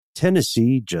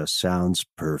Tennessee just sounds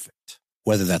perfect.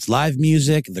 Whether that's live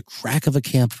music, the crack of a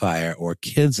campfire, or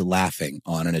kids laughing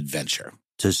on an adventure.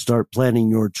 To start planning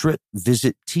your trip,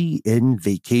 visit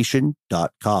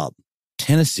tnvacation.com.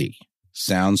 Tennessee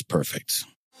sounds perfect.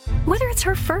 Whether it's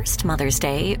her first Mother's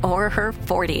Day or her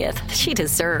 40th, she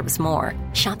deserves more.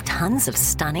 Shop tons of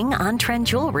stunning on-trend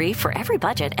jewelry for every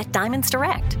budget at Diamonds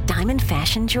Direct. Diamond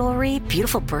fashion jewelry,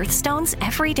 beautiful birthstones,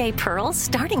 everyday pearls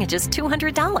starting at just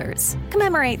 $200.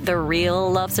 Commemorate the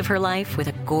real loves of her life with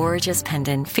a gorgeous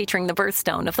pendant featuring the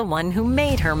birthstone of the one who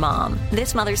made her mom.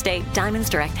 This Mother's Day, Diamonds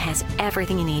Direct has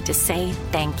everything you need to say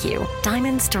thank you.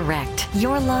 Diamonds Direct.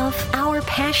 Your love, our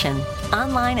passion.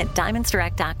 Online at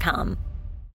diamondsdirect.com.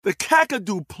 The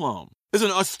Kakadu plum is an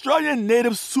Australian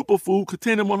native superfood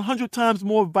containing 100 times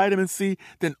more vitamin C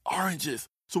than oranges.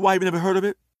 So why have you never heard of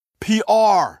it?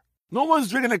 PR. No one's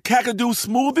drinking a Kakadu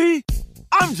smoothie?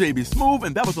 I'm JB Smoove,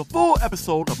 and that was a full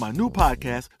episode of my new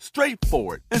podcast,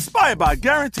 Straightforward, inspired by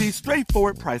guaranteed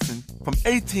straightforward pricing from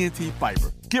AT&T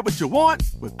Fiber. Get what you want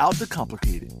without the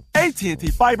complicated. AT&T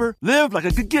Fiber, live like a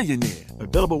gigillionaire.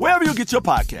 Available wherever you get your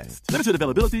podcasts. Limited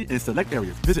availability in select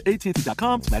areas. Visit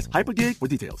AT&T.com/hypergig for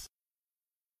details.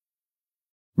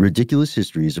 Ridiculous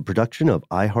History is a production of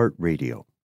iHeartRadio.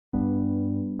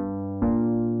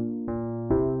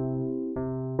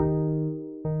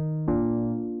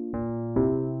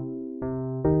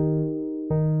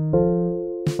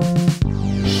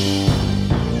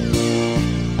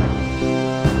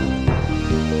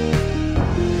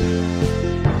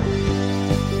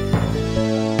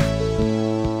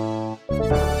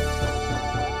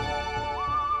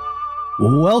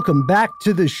 Welcome back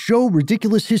to the show,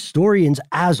 Ridiculous Historians.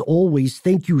 As always,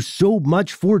 thank you so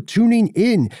much for tuning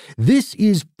in. This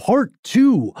is part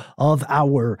 2 of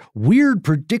our Weird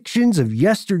Predictions of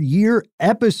Yesteryear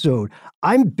episode.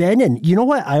 I'm Ben, and you know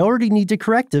what? I already need to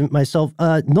correct myself.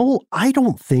 Noel, I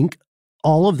don't think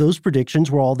all of those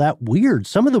predictions were all that weird.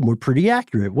 Some of them were pretty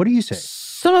accurate. What do you say?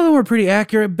 Some of them were pretty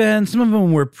accurate, Ben. Some of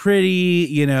them were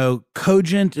pretty,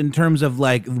 cogent in terms of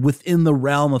like within the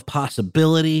realm of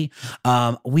possibility.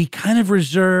 We kind of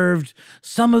reserved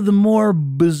some of the more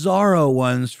bizarro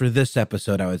ones for this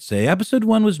episode, I would say. Episode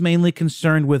 1 was mainly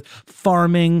concerned with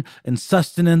farming and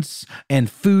sustenance and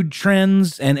food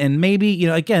trends. And maybe,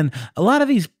 again, a lot of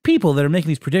these people that are making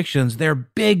these predictions, they're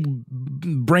big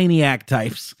brainiac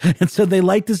types. And so they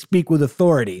like to speak with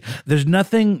authority. There's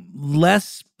nothing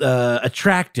less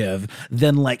attractive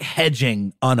than like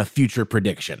hedging on a future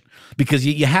prediction, because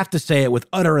you have to say it with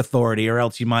utter authority, or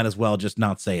else you might as well just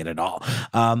not say it at all.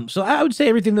 So I would say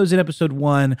everything that was in episode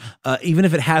 1, even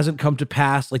if it hasn't come to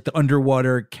pass, like the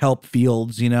underwater kelp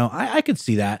fields, I could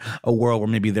see that, a world where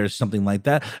maybe there's something like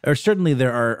that. Or certainly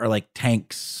there are like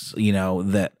tanks,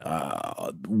 that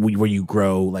where you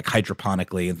grow like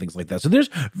hydroponically and things like that. So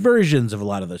there's versions of a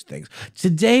lot of those things.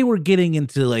 Today we're getting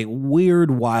into like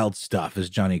weird, wild stuff, as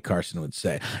Johnny Carson would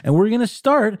say. And we're going to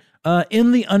start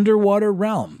in the underwater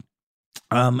realm.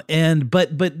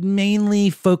 But mainly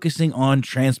focusing on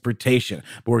transportation.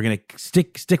 But we're going to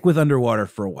stick with underwater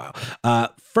for a while.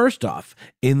 First off,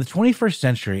 in the 21st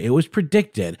century, it was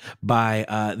predicted by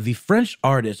the French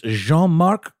artist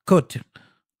Jean-Marc Coté.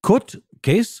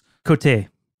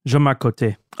 Jean-Marc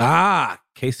Coté.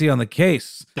 Casey on the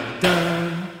case.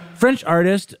 French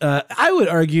artist, I would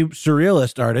argue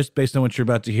surrealist artist, based on what you're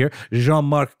about to hear,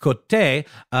 Jean-Marc Coté,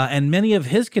 and many of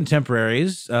his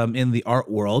contemporaries in the art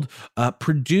world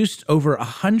produced over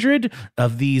 100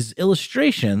 of these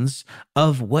illustrations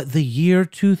of what the year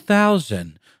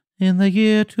 2000. In the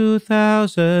year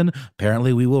 2000,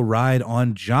 apparently we will ride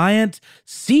on giant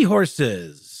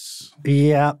seahorses.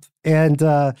 Yeah, and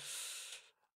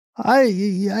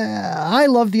I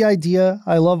love the idea.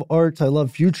 I love art. I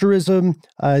love futurism.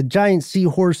 Giant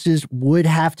seahorses would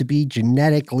have to be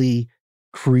genetically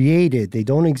created. They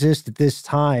don't exist at this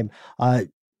time.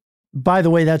 By the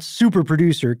way, that's super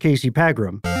producer Casey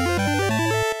Pegram.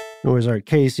 It was our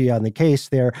Casey on the case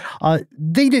there.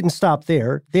 They didn't stop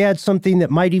there. They had something that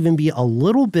might even be a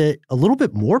little bit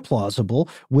more plausible,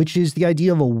 which is the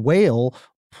idea of a whale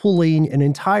pulling an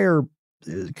entire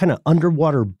kind of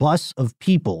underwater bus of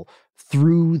people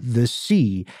through the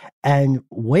sea. And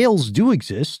whales do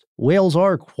exist. Whales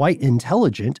are quite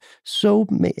intelligent. So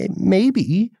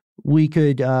maybe we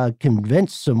could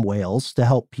convince some whales to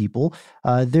help people.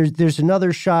 There's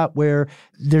another shot where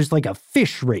there's like a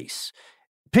fish race.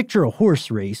 Picture a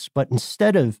horse race, but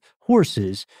instead of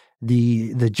horses,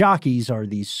 the jockeys are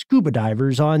these scuba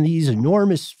divers on these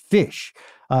enormous fish.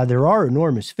 There are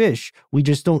enormous fish. We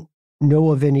just don't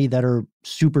know of any that are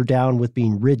super down with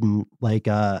being ridden like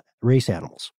race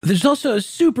animals. There's also a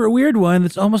super weird one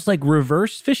that's almost like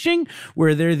reverse fishing,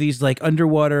 where there are these like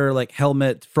underwater, like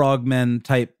helmet frogmen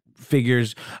type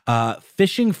figures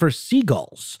fishing for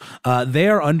seagulls. They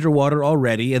are underwater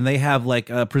already, and they have like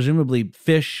presumably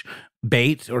fish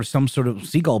bait or some sort of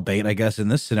seagull bait, I guess, in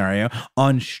this scenario,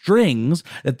 on strings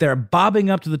that they're bobbing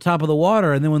up to the top of the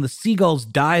water. And then when the seagulls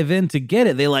dive in to get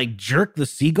it, they like jerk the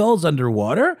seagulls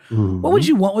underwater. Mm-hmm. What would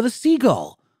you want with a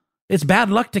seagull? It's bad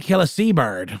luck to kill a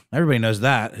seabird. Everybody knows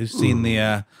that, who's seen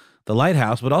the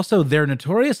Lighthouse, but also they're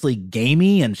notoriously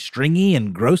gamey and stringy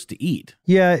and gross to eat.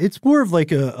 Yeah, it's more of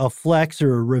like a flex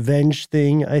or a revenge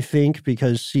thing, I think,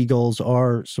 because seagulls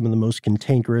are some of the most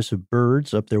cantankerous of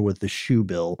birds, up there with the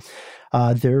shoebill.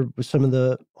 They're some of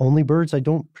the only birds I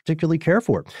don't particularly care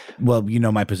for. Well, you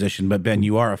know my position, but Ben,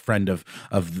 you are a friend of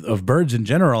birds in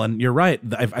general, and you're right.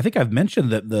 I think I've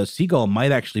mentioned that the seagull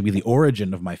might actually be the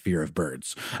origin of my fear of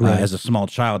birds. Right. As a small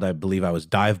child, I believe I was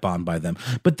dive bombed by them.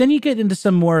 But then you get into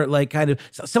some more like kind of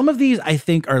some of these. I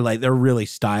think are like they're really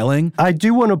styling. I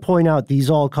do want to point out these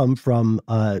all come from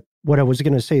what I was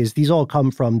going to say is these all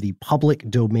come from the Public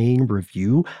Domain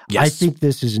Review. Yes. I think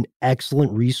this is an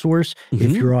excellent resource.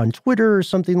 If you're on Twitter or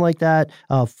something like that,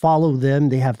 follow them.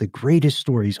 They have the greatest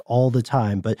stories all the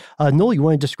time. But Noel, you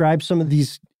want to describe some of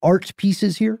these art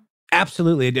pieces here?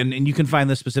 Absolutely. And you can find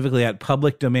this specifically at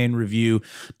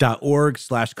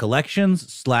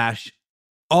publicdomainreview.org/collections/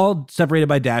 all separated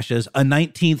by dashes, a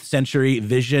 19th century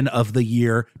vision of the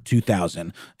year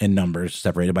 2000 in numbers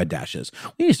separated by dashes.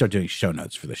 We need to start doing show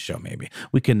notes for this show, maybe.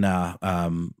 We can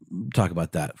talk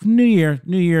about that. New year,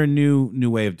 new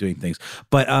way of doing things.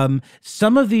 But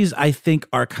some of these, I think,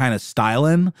 are kind of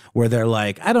styling, where they're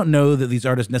like, I don't know that these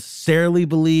artists necessarily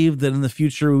believe that in the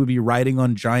future we would be riding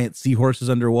on giant seahorses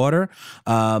underwater.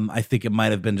 I think it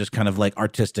might have been just kind of like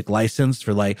artistic license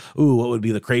for like, ooh, what would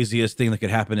be the craziest thing that could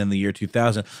happen in the year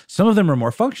 2000? Some of them are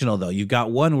more functional, though. You've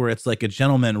got one where it's like a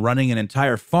gentleman running an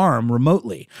entire farm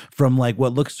remotely from like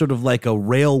what looks sort of like a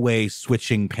railway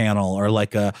switching panel or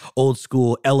like a old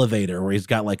school elevator where he's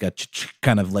got like a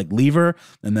kind of like lever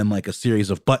and then like a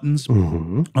series of buttons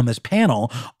on this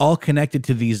panel, all connected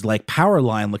to these like power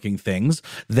line looking things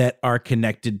that are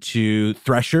connected to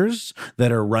threshers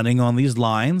that are running on these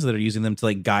lines that are using them to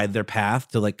like guide their path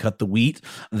to like cut the wheat.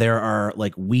 There are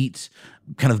like wheat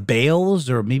kind of bales,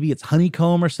 or maybe it's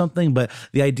honeycomb or something. But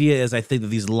the idea is, I think that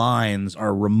these lines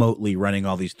are remotely running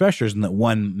all these threshers, and that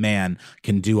one man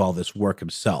can do all this work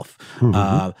himself.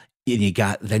 And you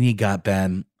got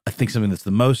Ben. I think something that's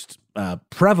the most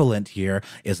prevalent here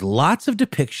is lots of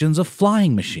depictions of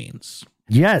flying machines.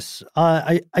 Yes,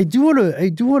 I do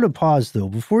want to pause though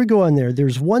before we go on there.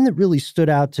 There's one that really stood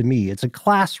out to me. It's a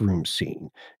classroom scene.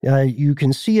 You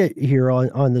can see it here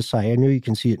on the site. I know you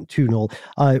can see it in Noel,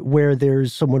 where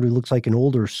there's someone who looks like an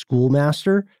older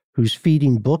schoolmaster who's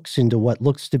feeding books into what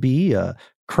looks to be a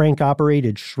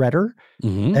crank-operated shredder,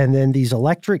 and then these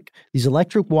electric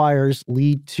wires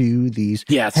lead to these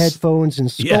headphones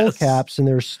and skull caps, and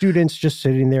there are students just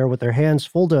sitting there with their hands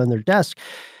folded on their desk.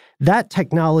 That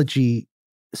technology,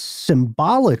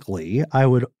 symbolically, I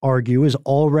would argue, is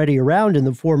already around in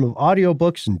the form of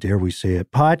audiobooks and, dare we say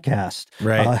it, podcast.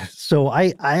 Right. So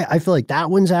I feel like that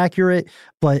one's accurate,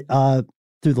 but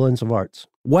through the lens of arts.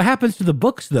 What happens to the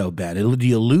books, though, Ben? Do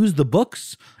you lose the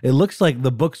books? It looks like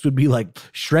the books would be like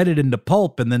shredded into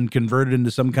pulp and then converted into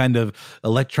some kind of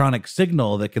electronic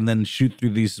signal that can then shoot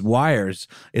through these wires.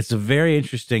 It's a very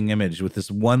interesting image with this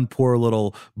one poor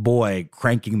little boy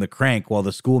cranking the crank while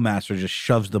the schoolmaster just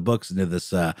shoves the books into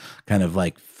this kind of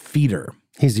like feeder.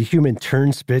 He's a human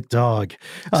turnspit dog.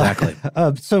 Exactly.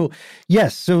 So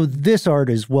this art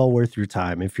is well worth your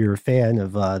time if you're a fan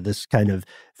of this kind of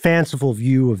fanciful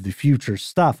view of the future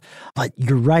stuff. But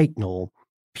you're right, Noel.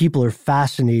 People are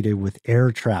fascinated with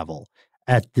air travel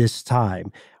at this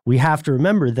time. We have to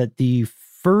remember that the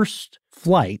first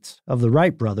flight of the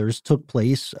Wright brothers took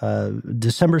place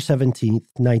December 17th,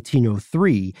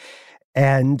 1903.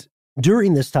 And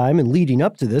during this time and leading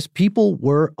up to this, people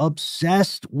were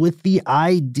obsessed with the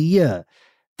idea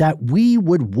that we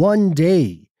would one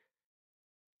day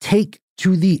take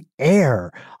to the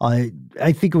air. I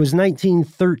think it was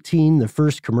 1913, the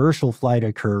first commercial flight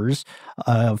occurs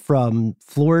from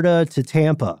Florida to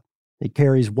Tampa. It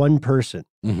carries one person.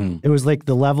 It was like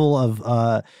the level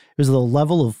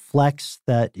of flex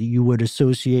that you would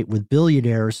associate with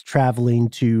billionaires traveling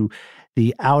to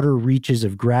the outer reaches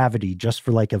of gravity just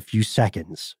for like a few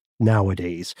seconds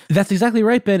nowadays. That's exactly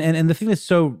right, Ben. And the thing that's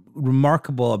so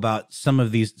remarkable about so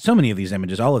many of these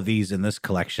images, all of these in this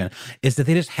collection, is that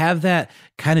they just have that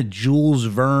kind of Jules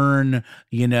Verne,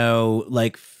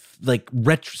 like like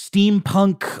retro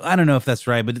steampunk. I don't know if that's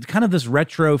right, but it's kind of this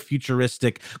retro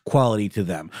futuristic quality to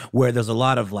them, where there's a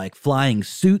lot of like flying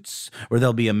suits, where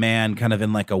there'll be a man kind of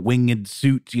in like a winged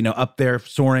suit, up there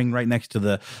soaring right next to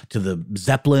the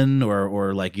Zeppelin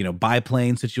or like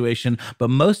biplane situation. But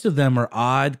most of them are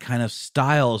odd kind of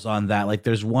styles on that. Like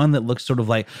there's one that looks sort of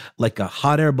like a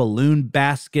hot air balloon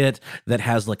basket that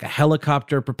has like a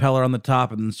helicopter propeller on the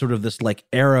top, and then sort of this like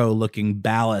arrow looking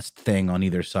ballast thing on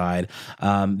either side.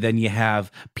 Then you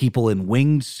have people in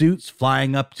winged suits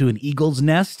flying up to an eagle's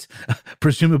nest,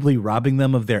 presumably robbing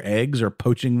them of their eggs or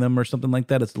poaching them or something like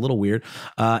that. It's a little weird.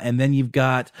 And then you've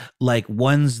got like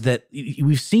ones that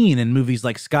we've seen in movies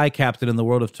like Sky Captain and The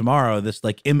World of Tomorrow, this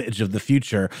like image of the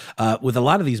future, with a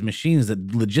lot of these machines that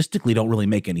logistically don't really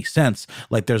make any sense.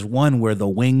 Like there's one where the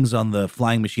wings on the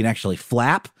flying machine actually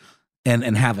flap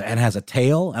and has a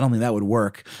tail. I don't think that would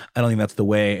work. I don't think that's the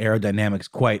way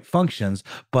aerodynamics quite functions.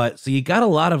 But so you got a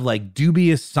lot of like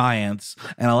dubious science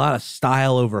and a lot of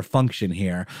style over function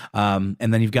here. And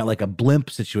then you've got like a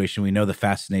blimp situation. We know the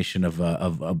fascination of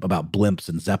about blimps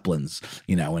and Zeppelins,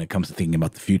 when it comes to thinking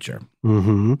about the future.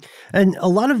 Mm-hmm. And a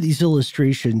lot of these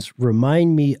illustrations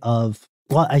remind me of,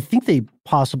 well, I think they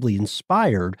possibly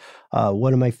inspired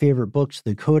one of my favorite books,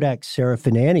 the Codex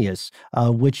Seraphinianus,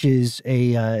 which is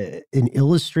an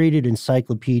illustrated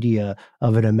encyclopedia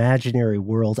of an imaginary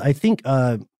world. I think,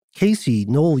 Casey,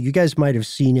 Noel, you guys might have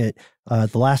seen it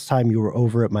the last time you were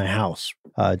over at my house.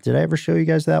 Did I ever show you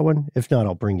guys that one? If not,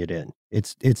 I'll bring it in.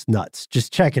 It's nuts.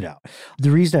 Just check it out.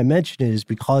 The reason I mention it is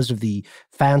because of the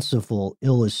fanciful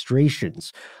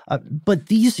illustrations. But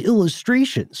these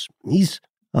illustrations,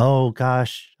 oh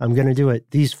gosh, I'm going to do it.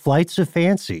 These flights of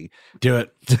fancy. Do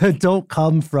it. don't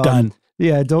come from... Done.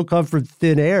 Yeah, don't come from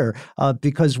thin air,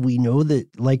 because we know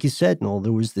that, like you said, Noel,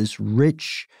 there was this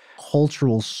rich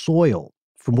cultural soil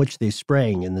from which they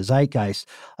sprang in the zeitgeist.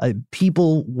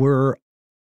 People were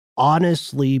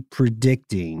honestly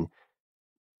predicting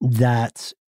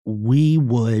that we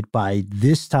would, by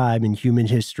this time in human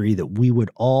history, that we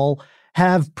would all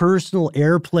have personal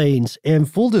airplanes. And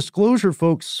full disclosure,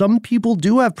 folks, some people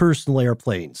do have personal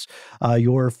airplanes.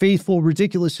 Your faithful,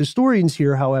 ridiculous historians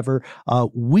here, however,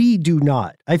 we do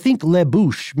not. I think La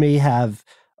Bouche may have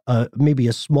maybe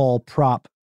a small prop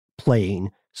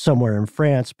plane somewhere in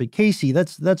France, but Casey,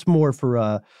 that's more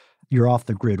for your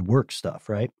off-the-grid work stuff,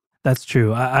 right? That's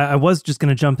true. I was just going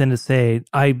to jump in to say,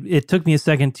 it took me a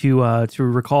second to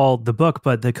recall the book,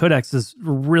 but the Codex is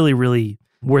really, really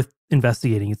worth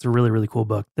investigating. It's a really, really cool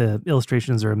book. The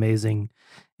illustrations are amazing,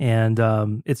 and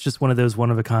it's just one of those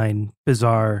one-of-a-kind,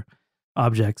 bizarre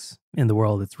objects in the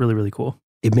world. It's really, really cool.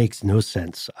 It makes no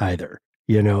sense either.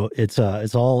 It's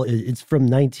from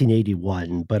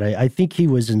 1981, but I think he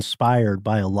was inspired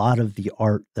by a lot of the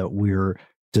art that we're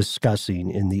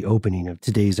discussing in the opening of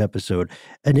today's episode.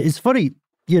 And it's funny,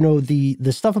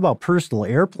 the stuff about personal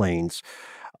airplanes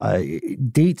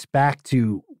dates back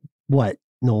to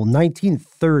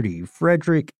 1930.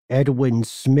 Frederick Edwin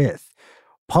Smith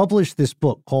published this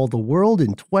book called The World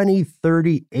in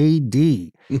 2030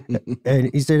 AD. And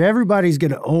he said, everybody's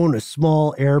going to own a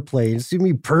small airplane. It's going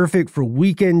to be perfect for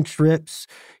weekend trips.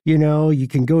 You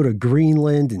can go to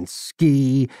Greenland and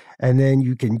ski, and then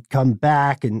you can come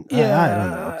back and I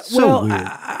don't know. It's so weird.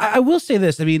 I will say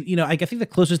this. I mean, I think the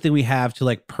closest thing we have to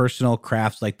like personal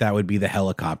crafts like that would be the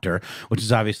helicopter, which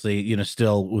is obviously,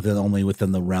 still only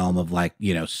within the realm of like,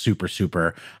 super,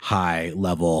 super high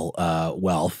level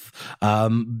wealth.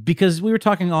 Because we were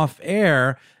talking off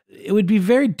air, it would be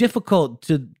very difficult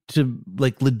to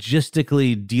like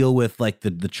logistically deal with like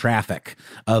the traffic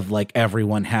of like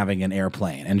everyone having an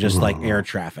airplane and just like air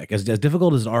traffic as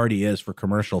difficult as it already is for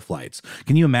commercial flights.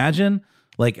 Can you imagine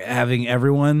like having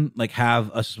everyone like have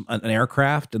an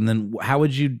aircraft, and then how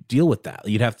would you deal with that?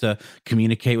 You'd have to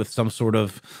communicate with some sort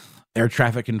of air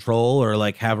traffic control or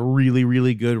like have really,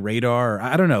 really good radar. Or,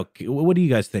 I don't know. What do you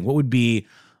guys think? What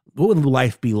would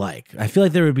life be like? I feel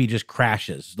like there would be just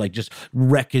crashes, like just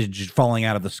wreckage falling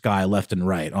out of the sky left and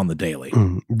right on the daily.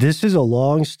 This is a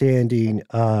long-standing,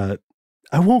 I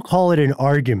won't call it an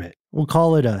argument. We'll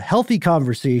call it a healthy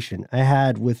conversation I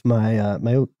had with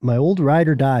my old ride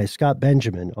or die, Scott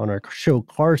Benjamin, on our show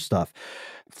Car Stuff.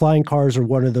 Flying cars are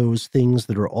one of those things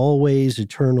that are always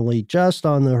eternally just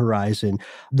on the horizon.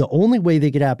 The only way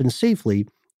they could happen safely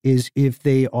is if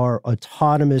they are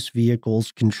autonomous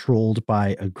vehicles controlled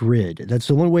by a grid. That's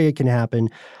the only way it can happen.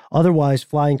 Otherwise,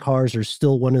 flying cars are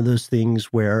still one of those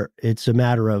things where it's a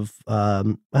matter of,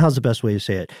 how's the best way to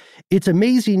say it? It's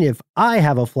amazing if I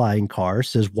have a flying car,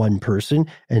 says one person,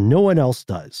 and no one else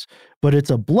does. But it's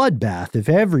a bloodbath if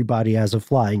everybody has a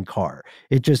flying car.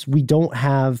 We don't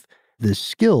have the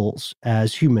skills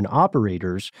as human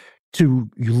operators to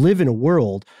live in a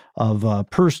world of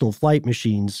personal flight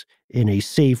machines in a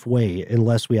safe way,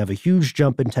 unless we have a huge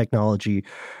jump in technology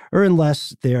or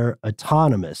unless they're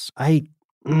autonomous.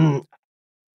 And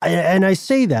I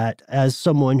say that as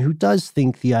someone who does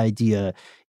think the idea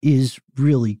is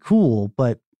really cool,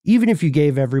 but even if you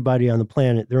gave everybody on the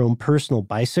planet their own personal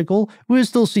bicycle, we would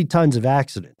still see tons of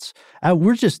accidents.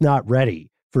 We're just not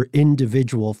ready for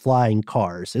individual flying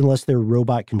cars unless they're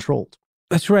robot controlled.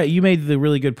 That's right. You made the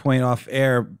really good point off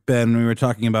air, Ben, when we were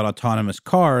talking about autonomous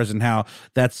cars and how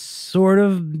that's sort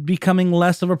of becoming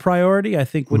less of a priority. I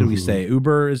think, what did we say?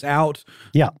 Uber is out.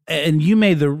 Yeah. And you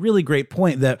made the really great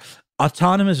point that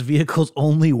autonomous vehicles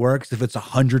only works if it's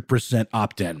 100%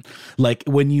 opt-in. Like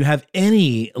when you have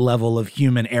any level of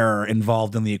human error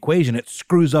involved in the equation, it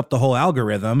screws up the whole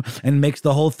algorithm and makes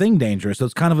the whole thing dangerous. So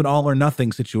it's kind of an all or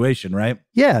nothing situation, right?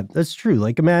 Yeah, that's true.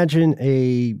 Like imagine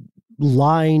a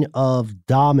line of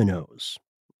dominoes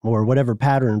or whatever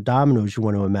pattern of dominoes you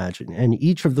want to imagine. And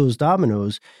each of those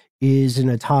dominoes is an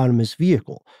autonomous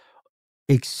vehicle,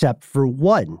 except for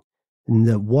one. And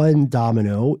the one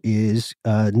domino is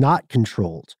not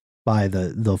controlled by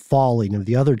the falling of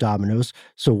the other dominoes.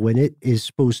 So when it is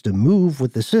supposed to move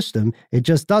with the system, it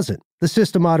just doesn't. The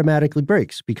system automatically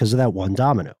breaks because of that one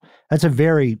domino. That's a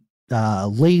very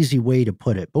lazy way to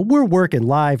put it. But we're working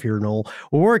live here, Noel.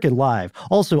 We're working live.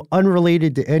 Also,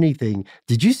 unrelated to anything,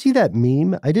 did you see that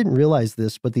meme? I didn't realize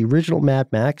this, but the original Mad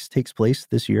Max takes place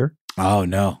this year. Oh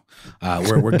no,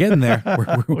 we're getting there.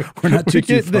 We're not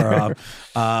too far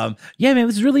off. Yeah, man,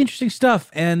 this is really interesting stuff.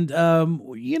 And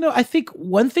I think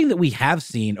one thing that we have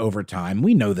seen over time,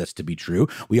 we know this to be true.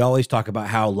 We always talk about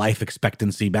how life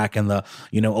expectancy back in the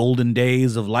olden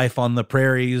days of life on the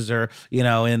prairies, or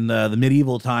in the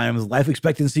medieval times, life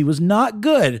expectancy was not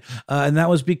good, and that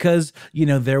was because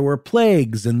there were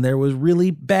plagues and there was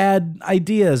really bad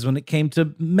ideas when it came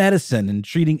to medicine and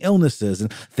treating illnesses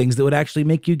and things that would actually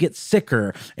make you get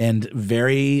sicker, and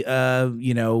very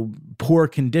poor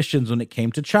conditions when it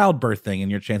came to childbirthing,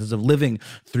 and your chances of living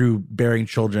through bearing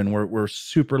children were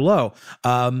super low.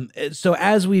 So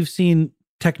as we've seen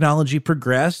technology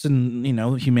progress and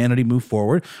humanity move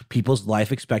forward, people's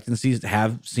life expectancies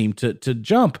have seemed to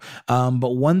jump.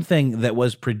 But one thing that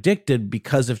was predicted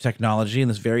because of technology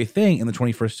and this very thing in the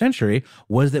 21st century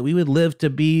was that we would live to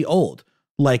be old,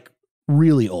 like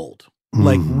really old.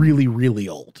 Like really, really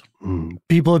old.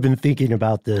 People have been thinking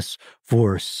about this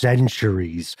for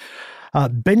centuries.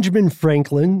 Benjamin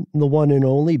Franklin, the one and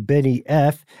only Benny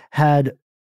F., had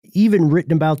even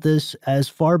written about this as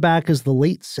far back as the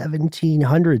late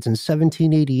 1700s. In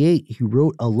 1788, he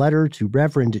wrote a letter to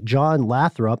Reverend John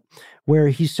Lathrop where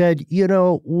he said,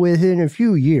 within a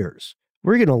few years,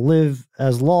 we're going to live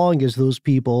as long as those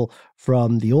people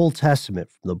from the Old Testament,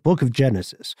 from the book of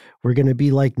Genesis. We're going to be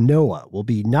like Noah. We'll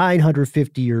be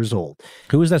 950 years old.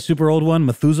 Who was that super old one?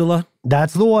 Methuselah?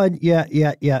 That's the one. Yeah.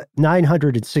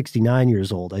 969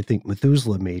 years old. I think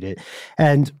Methuselah made it.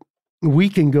 And we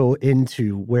can go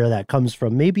into where that comes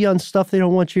from, maybe on stuff they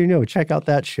don't want you to know. Check out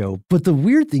that show. But the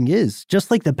weird thing is,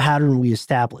 just like the pattern we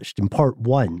established in part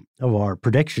 1 of our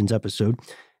predictions episode,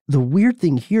 the weird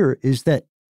thing here is that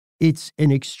it's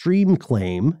an extreme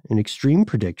claim, an extreme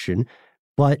prediction,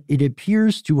 but it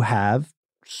appears to have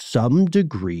some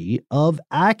degree of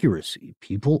accuracy.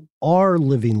 People are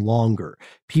living longer.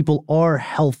 People are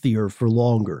healthier for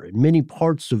longer in many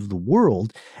parts of the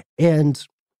world. And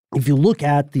if you look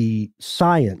at the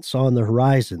science on the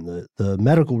horizon, the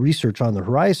medical research on the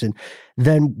horizon,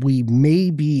 then we may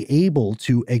be able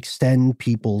to extend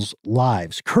people's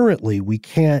lives. Currently, we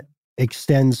can't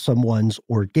extend someone's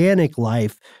organic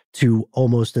life to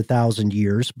almost 1,000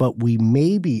 years, but we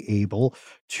may be able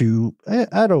to,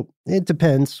 it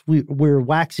depends. We're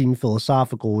waxing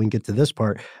philosophical when we get to this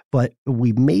part, but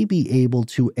we may be able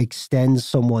to extend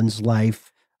someone's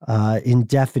life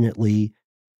indefinitely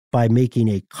by making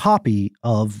a copy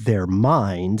of their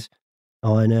mind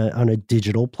on a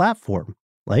digital platform,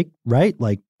 like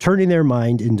turning their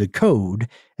mind into code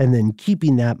and then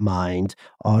keeping that mind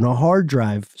on a hard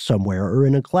drive somewhere or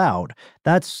in a cloud.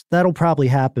 That'll probably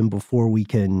happen before we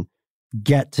can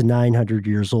get to 900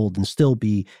 years old and still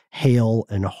be hale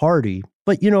and hearty.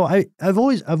 But I've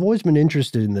always been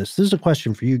interested in this. This is a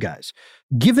question for you guys.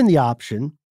 Given the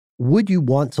option, would you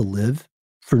want to live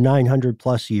for 900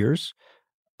 plus years?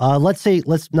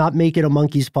 Let's not make it a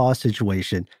monkey's paw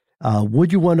situation.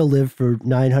 Would you want to live for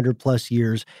 900 plus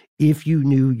years if you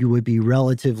knew you would be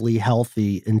relatively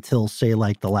healthy until, say,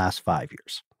 like the last 5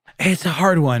 years? It's a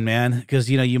hard one, man, because,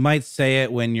 you might say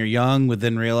it when you're young, but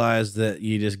then realize that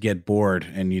you just get bored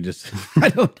and you just, I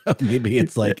don't know, maybe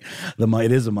it's like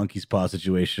it is a monkey's paw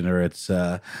situation, or it's,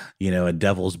 a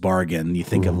devil's bargain. You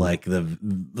think of like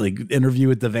Interview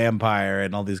with the Vampire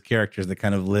and all these characters that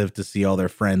kind of live to see all their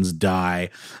friends die.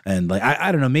 And like,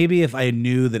 I don't know, maybe if I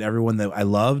knew that everyone that I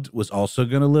loved was also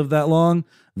going to live that long,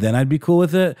 then I'd be cool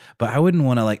with it. But I wouldn't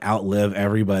want to like outlive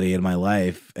everybody in my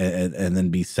life and then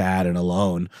be sad and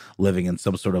alone living in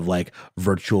some sort of like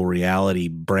virtual reality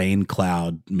brain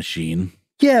cloud machine.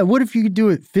 Yeah, what if you could do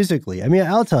it physically? I mean,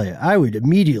 I'll tell you, I would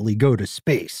immediately go to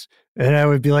space. And I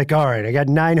would be like, all right, I got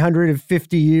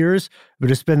 950 years. I'm going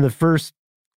to spend the first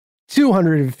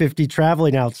 250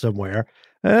 traveling out somewhere.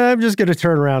 I'm just going to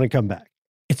turn around and come back.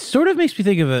 It sort of makes me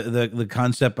think of the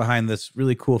concept behind this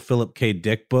really cool Philip K.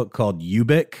 Dick book called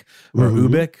Ubik, or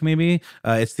Ubik, maybe.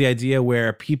 It's the idea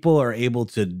where people are able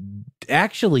to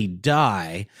actually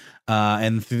die,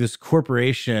 and through this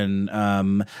corporation,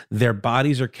 their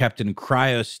bodies are kept in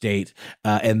cryo state,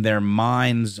 and their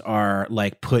minds are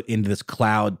like put into this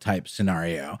cloud type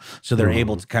scenario. So they're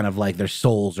able to kind of like, their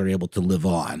souls are able to live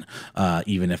on,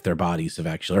 even if their bodies have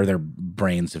actually, or their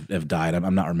brains have died.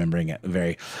 I'm not remembering it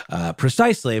very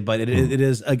precisely, but it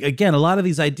is, again, a lot of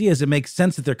these ideas, it makes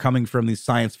sense that they're coming from these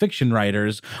science fiction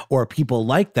writers or people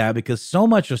like that, because so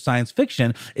much of science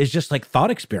fiction is just like thought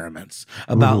experiments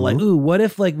about like, ooh, what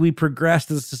if like we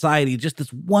progressed as a society just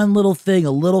this one little thing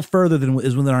a little further than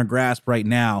is within our grasp right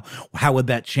now? How would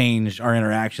that change our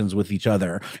interactions with each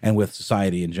other and with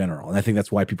society in general? And I think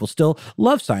that's why people still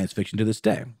love science fiction to this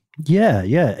day. Yeah,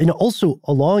 yeah. And also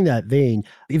along that vein,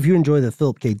 if you enjoy the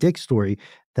Philip K. Dick story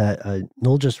that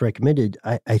Noel just recommended,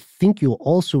 I think you'll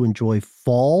also enjoy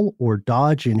Fall or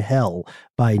Dodge in Hell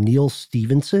by Neal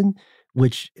Stephenson,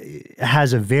 which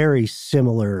has a very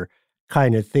similar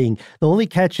kind of thing. The only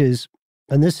catch is,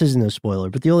 and this isn't a spoiler,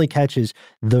 but the only catch is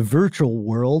the virtual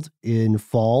world in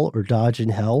Fall or Dodge in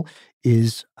Hell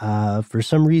is, for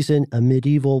some reason, a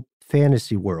medieval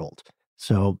fantasy world.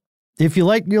 So if you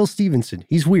like Neal Stephenson,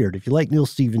 he's weird. If you like Neal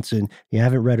Stephenson, you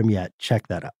haven't read him yet, check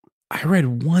that out. I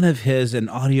read one of his in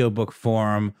audiobook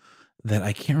form that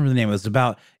I can't remember the name. It was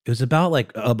about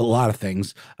like a lot of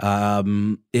things.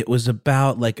 It was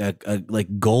about like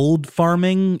like gold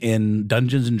farming in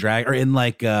Dungeons and Dragons, or in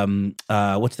like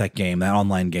what's that game? That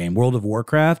online game, World of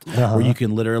Warcraft, where you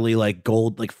can literally like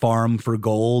farm for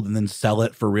gold and then sell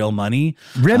it for real money.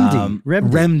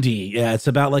 Remedy. Yeah, it's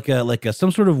about like a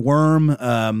some sort of worm.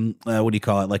 What do you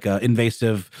call it? Like a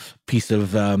invasive piece of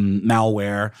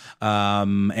malware,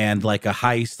 and like a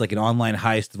heist, like an online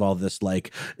heist of all this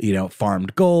like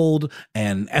farmed gold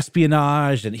and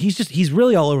espionage, and he's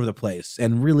really all over the place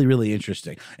and really, really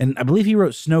interesting. And I believe he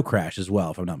wrote Snow Crash as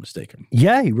well, if I'm not mistaken.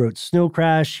 Yeah, he wrote Snow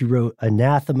Crash. He wrote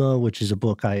Anathema, which is a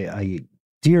book I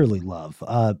dearly love.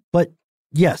 But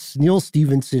yes, Neal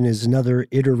Stephenson is another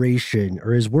iteration,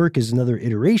 or his work is another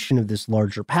iteration of this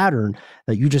larger pattern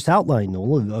that you just outlined,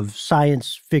 Noel, of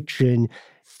science fiction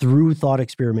through thought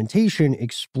experimentation,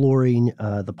 exploring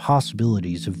the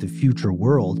possibilities of the future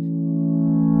world.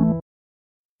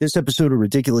 This episode of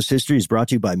Ridiculous History is brought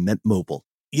to you by Mint Mobile.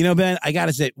 Ben, I got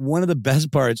to say, one of the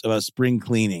best parts about spring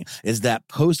cleaning is that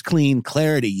post-clean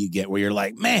clarity you get where you're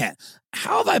like, man,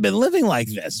 how have I been living like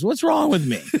this? What's wrong with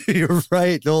me? You're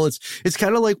right, Noel. It's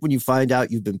kind of like when you find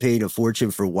out you've been paying a fortune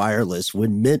for wireless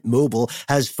when Mint Mobile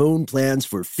has phone plans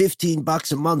for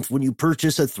 $15 a month when you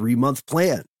purchase a 3-month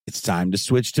plan. It's time to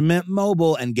switch to Mint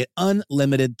Mobile and get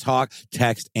unlimited talk,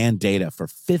 text, and data for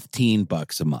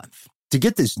 $15 a month. To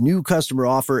get this new customer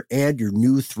offer and your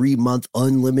new 3-month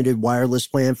unlimited wireless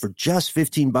plan for just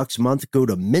 $15 a month, go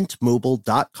to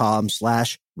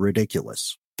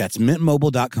mintmobile.com/ridiculous. That's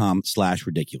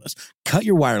mintmobile.com/ridiculous. Cut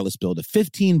your wireless bill to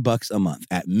 $15 a month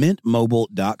at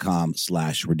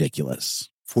mintmobile.com/ridiculous.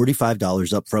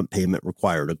 $45 upfront payment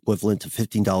required, equivalent to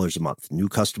 $15 a month. New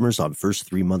customers on first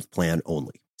 3-month plan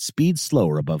only. Speed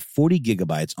slower above 40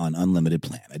 gigabytes on unlimited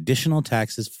plan. Additional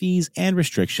taxes, fees, and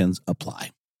restrictions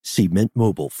apply. See Mint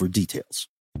Mobile for details.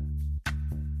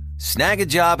 Snag a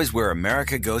Job is where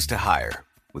America goes to hire,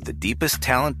 with the deepest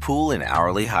talent pool in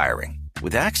hourly hiring.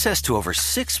 With access to over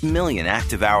 6 million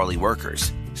active hourly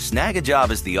workers, Snag a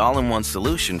Job is the all-in-one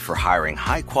solution for hiring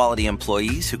high-quality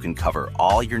employees who can cover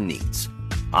all your needs.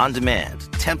 On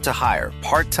demand, temp to hire,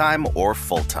 part-time or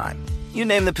full-time. You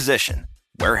name the position.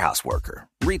 Warehouse worker,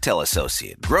 retail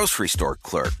associate, grocery store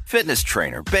clerk, fitness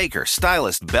trainer, baker,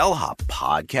 stylist, bellhop,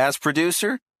 podcast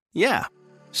producer. Yeah,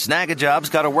 Snag a Job's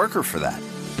got a worker for that.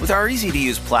 With our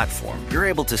easy-to-use platform, you're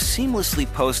able to seamlessly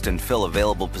post and fill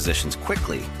available positions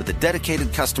quickly with a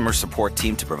dedicated customer support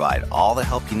team to provide all the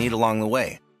help you need along the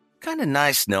way. Kind of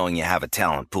nice knowing you have a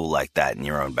talent pool like that in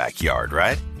your own backyard,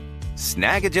 right?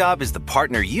 Snagajob is the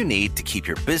partner you need to keep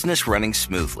your business running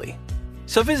smoothly.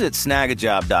 So visit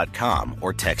snagajob.com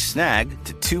or text snag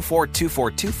to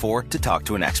 242424 to talk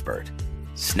to an expert.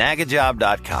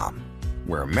 Snagajob.com,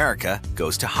 where America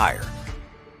goes to hire.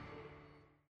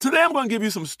 Today I'm going to give you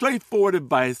some straightforward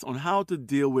advice on how to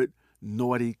deal with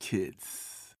naughty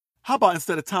kids. How about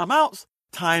instead of timeouts,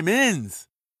 time-ins?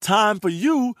 Time for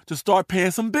you to start paying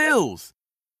some bills.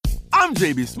 I'm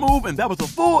JB Smoove, and that was a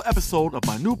full episode of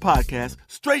my new podcast,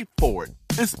 Straightforward,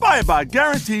 inspired by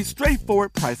guaranteed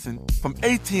straightforward pricing from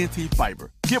AT&T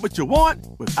Fiber. Get what you want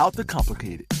without the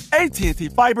complicated. AT&T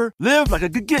Fiber, live like a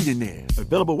gigillionaire.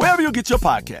 Available wherever you get your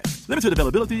podcast. Limited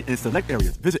availability in select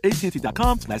areas. Visit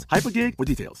AT&T.com/hypergig for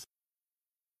details.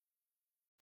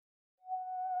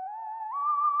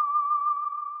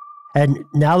 And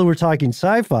now that we're talking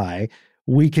sci-fi,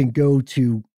 we can go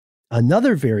to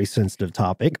another very sensitive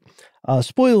topic.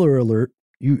 Spoiler alert,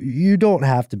 you don't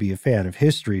have to be a fan of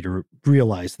history to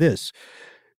realize this.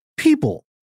 People,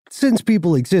 since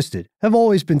people existed, have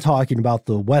always been talking about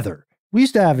the weather. We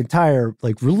used to have entire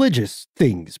religious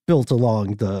things built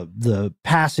along the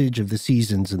passage of the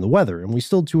seasons and the weather, and we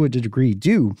still to a degree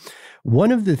do.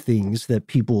 One of the things that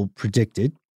people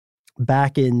predicted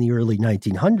back in the early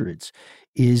 1900s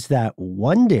is that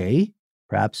one day,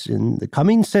 perhaps in the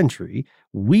coming century,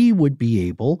 we would be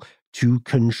able to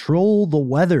control the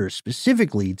weather,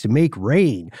 specifically to make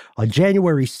rain. On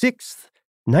January 6th,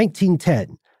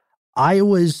 1910,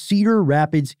 Iowa's Cedar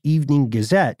Rapids Evening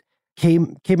Gazette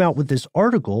came out with this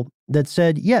article that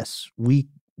said, yes, we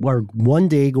are one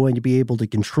day going to be able to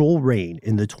control rain.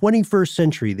 In the 21st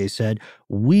century, they said,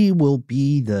 we will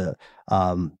be the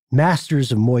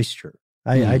masters of moisture.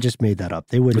 I just made that up.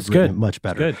 They would have written it much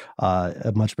better,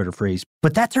 a much better phrase.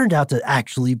 But that turned out to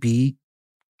actually be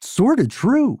sort of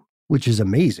true, which is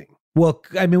amazing. Well,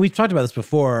 I mean, we've talked about this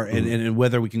before, and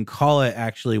whether we can call it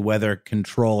actually weather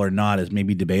control or not is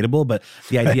maybe debatable, but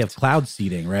the idea of cloud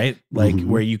seeding, right? Like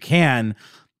where you can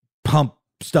pump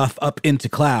stuff up into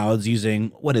clouds using,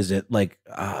 what is it,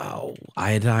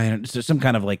 iodine, so some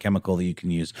kind of chemical that you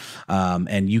can use,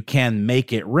 and you can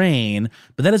make it rain,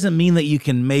 but that doesn't mean that you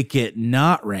can make it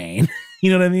not rain.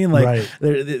 You know what I mean? Right.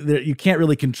 You can't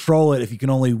really control it if you can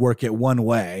only work it one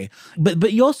way.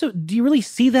 But you also, do you really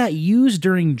see that used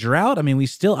during drought? I mean, we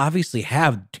still obviously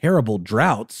have terrible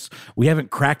droughts. We haven't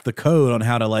cracked the code on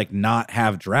how to not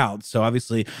have droughts. So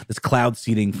obviously this cloud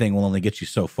seeding thing will only get you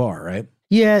so far, right?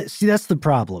 Yeah, see, that's the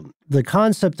problem. The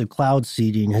concept of cloud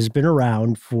seeding has been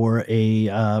around for a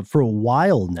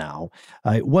while now.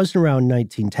 It wasn't around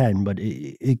 1910, but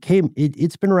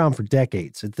it's been around for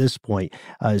decades at this point.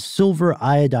 Silver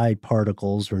iodide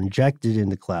particles are injected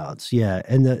into clouds. Yeah,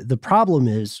 and the problem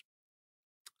is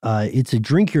it's a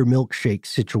drink your milkshake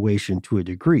situation to a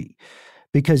degree,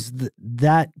 because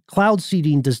that cloud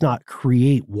seeding does not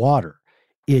create water.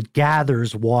 It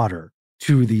gathers water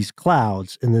to these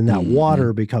clouds, and then that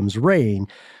water becomes rain.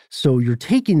 So you're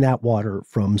taking that water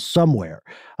from somewhere.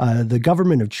 The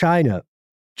government of China,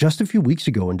 just a few weeks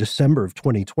ago in December of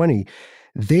 2020,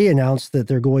 they announced that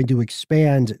they're going to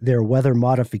expand their weather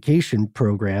modification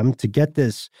program to get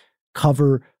this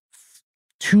cover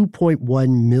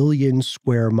 2.1 million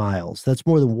square miles. That's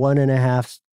more than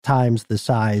 1.5 times the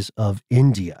size of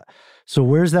India. So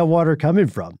where's that water coming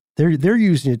from? They're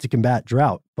using it to combat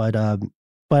drought, but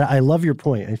I love your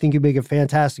point. I think you make a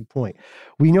fantastic point.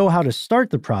 We know how to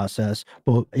start the process,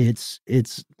 but it's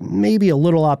maybe a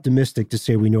little optimistic to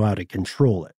say we know how to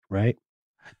control it, right?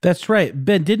 That's right.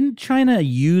 Ben, didn't China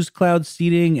use cloud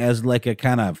seeding as a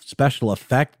kind of special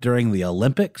effect during the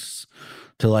Olympics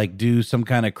to do some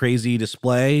kind of crazy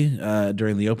display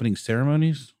during the opening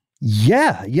ceremonies?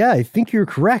 Yeah, I think you're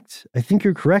correct.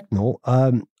 Noel.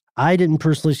 I didn't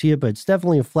personally see it, but it's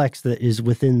definitely a flex that is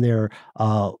within their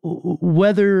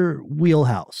weather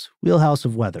wheelhouse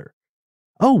of weather.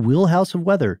 Oh, wheelhouse of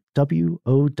weather,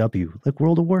 WOW, like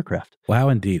World of Warcraft. Wow,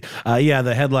 indeed.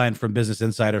 The headline from Business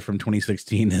Insider from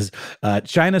 2016 is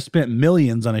China spent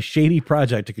millions on a shady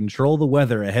project to control the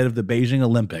weather ahead of the Beijing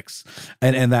Olympics.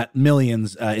 And that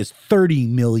millions is $30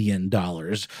 million.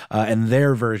 And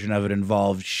their version of it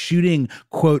involved shooting,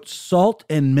 quote, salt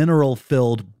and mineral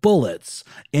filled bullets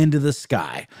into the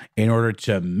sky in order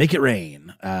to make it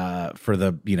rain for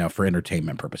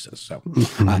entertainment purposes. So,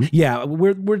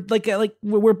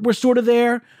 we're sort of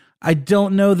there. I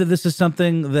don't know that this is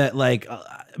something that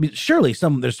I mean, surely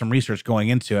there's some research going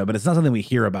into it, but it's not something we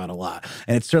hear about a lot.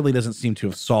 And it certainly doesn't seem to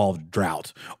have solved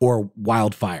drought or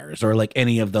wildfires or like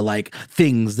any of the like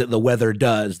things that the weather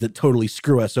does that totally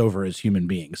screw us over as human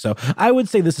beings. So I would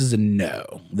say this is a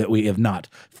no, that we have not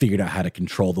figured out how to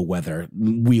control the weather,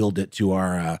 wield it to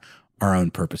our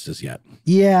own purposes yet.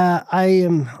 Yeah, I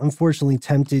am unfortunately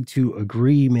tempted to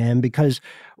agree, man, because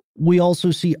we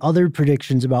also see other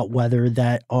predictions about weather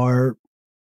that are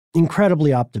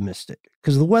incredibly optimistic,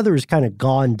 because the weather has kind of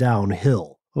gone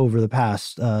downhill over the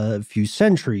past few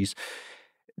centuries.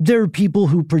 There are people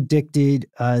who predicted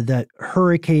that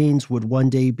hurricanes would one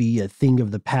day be a thing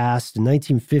of the past. In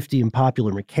 1950, in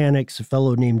Popular Mechanics, a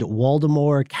fellow named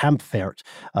Waldemar Kampfert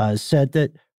said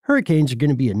that hurricanes are going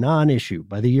to be a non-issue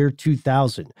by the year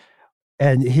 2000.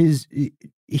 And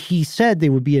he said they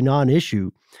would be a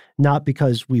non-issue, not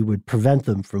because we would prevent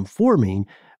them from forming,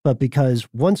 but because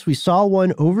once we saw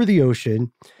one over the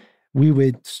ocean, we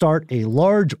would start a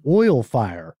large oil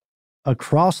fire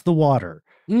across the water,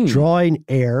 drawing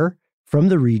air from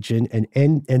the region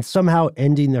and somehow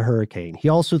ending the hurricane. He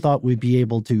also thought we'd be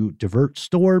able to divert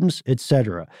storms,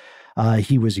 etc.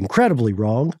 He was incredibly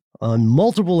wrong on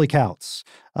multiple accounts,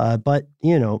 but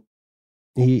you know,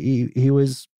 he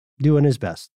was doing his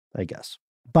best, I guess.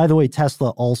 By the way, Tesla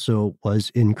also was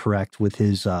incorrect with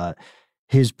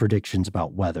his predictions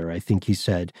about weather. I think he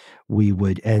said we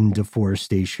would end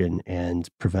deforestation and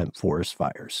prevent forest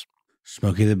fires.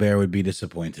 Smokey the Bear would be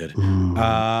disappointed.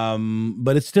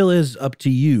 But it still is up to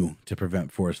you to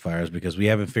prevent forest fires because we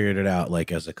haven't figured it out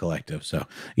like as a collective. So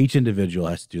each individual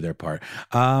has to do their part.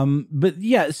 But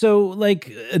yeah, so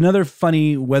like another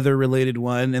funny weather related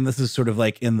one, and this is sort of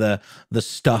like in the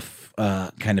stuff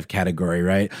kind of category,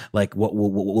 right? Like what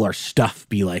will our stuff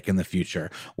be like in the future?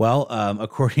 Well,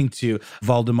 according to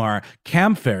Waldemar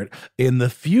Kampfert, in the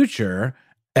future,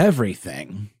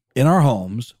 everything in our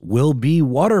homes will be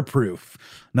waterproof.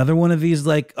 Another one of these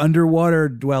like underwater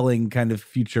dwelling kind of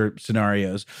future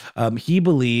scenarios. He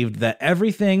believed that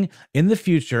everything in the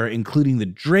future, including the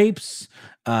drapes,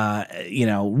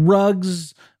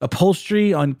 rugs,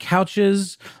 upholstery on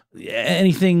couches,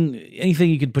 anything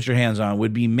you could put your hands on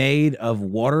would be made of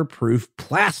waterproof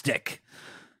plastic.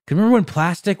 Remember when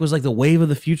plastic was like the wave of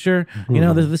the future? You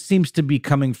know, this seems to be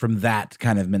coming from that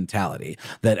kind of mentality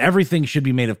that everything should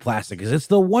be made of plastic because it's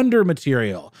the wonder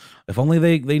material. If only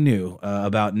they knew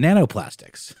about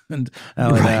nanoplastics and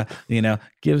how it,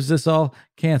 gives us all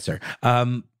cancer.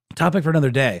 Topic for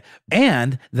another day.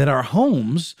 And that our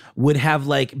homes would have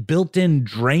like built-in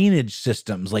drainage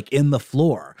systems like in the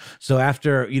floor. So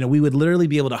after, we would literally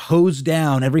be able to hose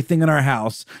down everything in our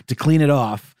house to clean it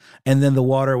off. And then the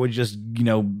water would just,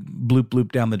 bloop,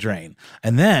 bloop down the drain.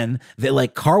 And then,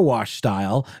 like car wash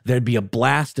style, there'd be a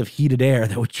blast of heated air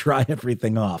that would dry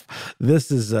everything off.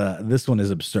 This one is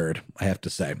absurd, I have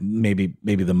to say. Maybe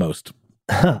the most.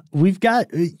 We've got,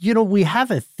 we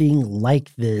have a thing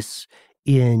like this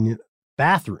in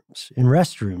bathrooms, in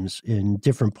restrooms, in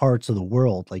different parts of the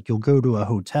world. Like you'll go to a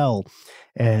hotel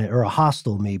or a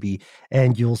hostel maybe,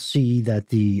 and you'll see that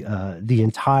the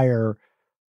entire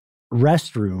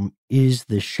restroom is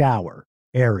the shower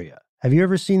area. Have you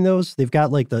ever seen those? They've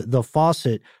got like the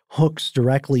faucet hooks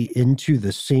directly into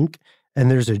the sink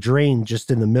and there's a drain just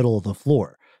in the middle of the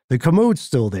floor. The commode's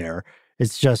still there.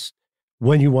 It's just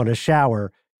when you want to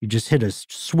shower, you just hit a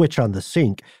switch on the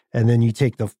sink and then you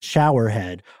take the shower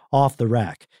head off the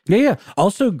rack. Yeah.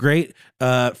 Also great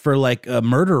for like a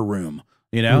murder room.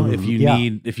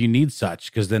 If you need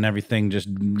such, because then everything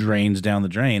just drains down the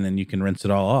drain and you can rinse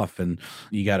it all off and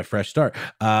you got a fresh start.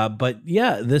 But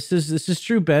yeah, this is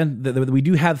true, Ben. That we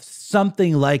do have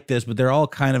something like this, but they're all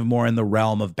kind of more in the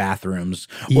realm of bathrooms,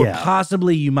 or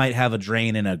possibly you might have a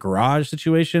drain in a garage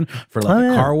situation for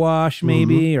like a car wash,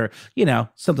 maybe, or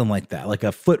something like that, like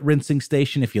a foot rinsing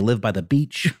station if you live by the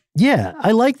beach. Yeah,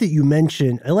 I like that you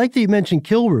mentioned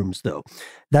kill rooms, though.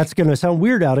 That's going to sound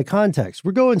weird out of context.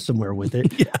 We're going somewhere with it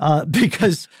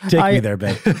because me there,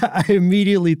 babe. I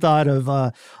immediately thought of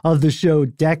the show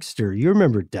Dexter. You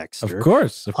remember Dexter? Of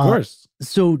course.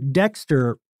 So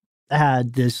Dexter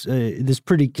had this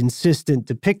pretty consistent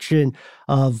depiction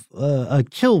of a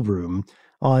kill room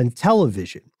on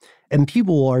television. And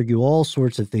people will argue all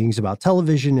sorts of things about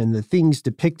television and the things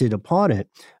depicted upon it.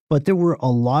 But there were a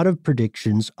lot of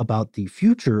predictions about the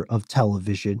future of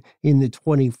television in the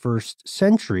 21st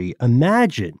century.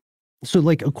 Imagine. So,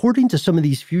 like, according to some of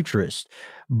these futurists,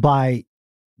 by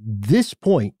this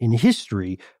point in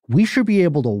history, we should be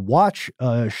able to watch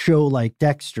a show like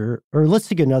Dexter, or let's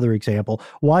take another example,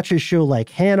 watch a show like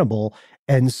Hannibal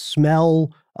and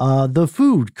smell the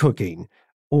food cooking.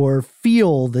 or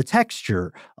feel the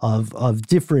texture of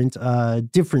different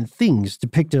things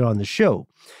depicted on the show.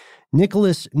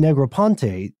 Nicholas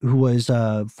Negroponte, who was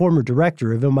a former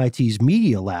director of MIT's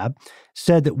Media Lab,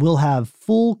 said that we'll have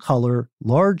full-color,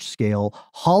 large-scale,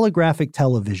 holographic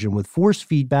television with force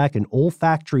feedback and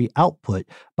olfactory output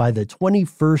by the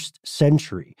 21st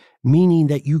century, meaning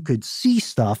that you could see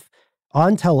stuff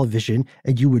on television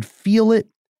and you would feel it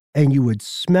and you would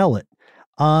smell it.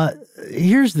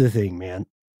 Here's the thing, man.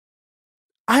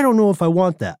 I don't know if I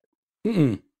want that.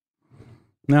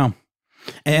 No.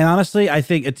 And honestly, I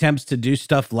think attempts to do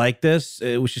stuff like this,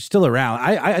 which is still around,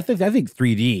 I think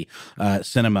 3D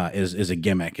cinema is a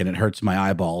gimmick, and it hurts my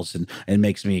eyeballs and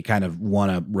makes me kind of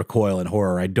want to recoil in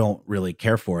horror. I don't really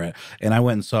care for it. And I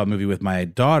went and saw a movie with my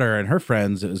daughter and her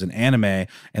friends. It was an anime,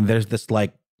 and there's this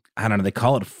like, I don't know, they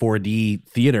call it 4D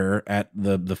theater at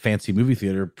the fancy movie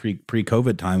theater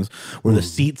pre-COVID times, where the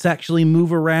seats actually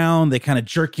move around. They kind of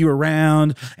jerk you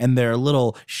around, and there are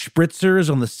little spritzers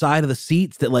on the side of the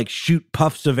seats that like shoot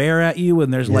puffs of air at you,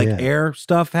 and there's like air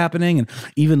stuff happening and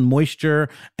even moisture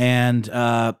and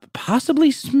possibly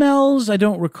smells. I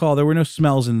don't recall. There were no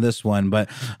smells in this one, but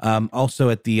also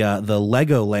at the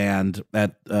Legoland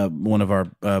at one of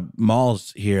our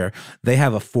malls here, they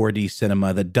have a 4D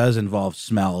cinema that does involve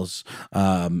smells.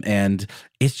 And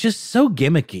it's just so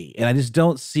gimmicky, and I just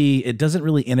don't see, it doesn't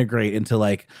really integrate into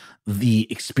like the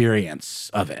experience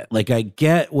of it. Like, I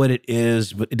get what it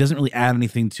is, but it doesn't really add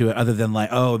anything to it other than like,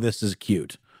 oh, this is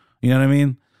cute. You know what I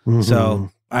mean? Mm-hmm.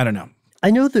 So I don't know. I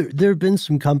know that there have been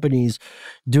some companies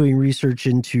doing research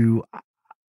into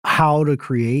how to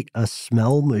create a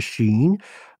smell machine,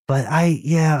 but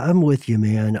I'm with you,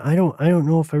 man. I don't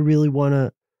know if I really want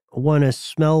to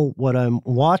smell what I'm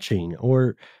watching,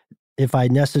 or if I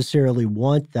necessarily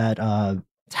want that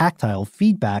tactile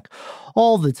feedback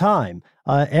all the time.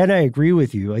 And I agree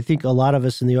with you. I think a lot of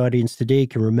us in the audience today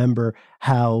can remember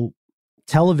how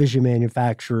television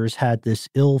manufacturers had this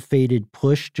ill-fated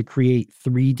push to create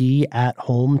 3D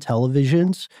at-home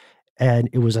televisions, and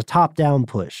it was a top-down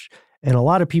push, and a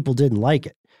lot of people didn't like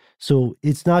it. So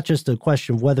it's not just a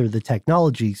question of whether the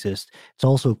technology exists, it's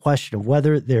also a question of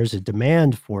whether there's a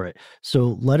demand for it.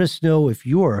 So let us know if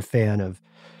you are a fan of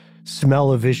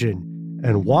smell-o-vision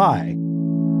and why.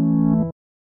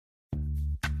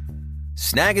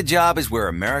 Snag a Job is where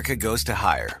America goes to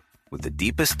hire, with the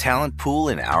deepest talent pool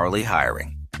in hourly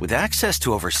hiring. With access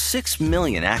to over 6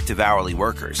 million active hourly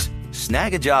workers,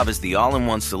 Snag a Job is the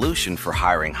all-in-one solution for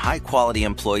hiring high-quality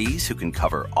employees who can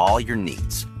cover all your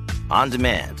needs. On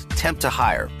demand, temp to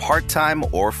hire, part-time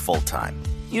or full-time.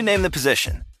 You name the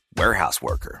position. Warehouse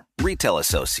worker, retail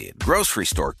associate, grocery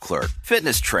store clerk,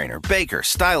 fitness trainer, baker,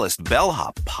 stylist,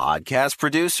 bellhop, podcast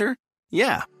producer.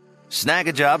 Yeah, Snag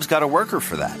a Job's got a worker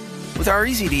for that. With our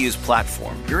easy-to-use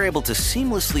platform, you're able to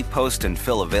seamlessly post and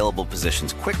fill available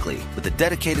positions quickly with a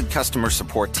dedicated customer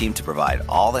support team to provide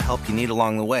all the help you need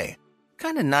along the way.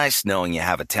 Kind of nice knowing you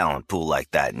have a talent pool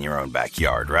like that in your own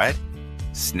backyard, right?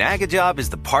 Snag a Job is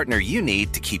the partner you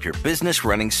need to keep your business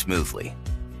running smoothly.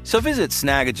 So visit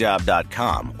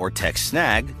snagajob.com or text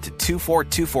snag to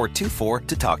 242424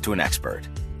 to talk to an expert.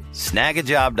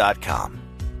 Snagajob.com,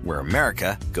 where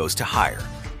America goes to hire.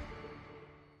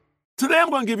 Today I'm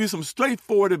going to give you some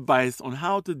straightforward advice on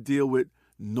how to deal with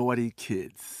naughty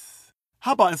kids.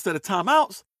 How about instead of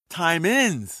timeouts,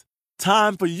 time-ins?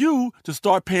 Time for you to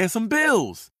start paying some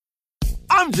bills.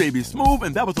 I'm JB Smoove,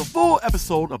 and that was a full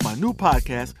episode of my new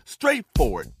podcast,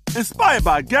 Straightforward, inspired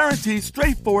by guaranteed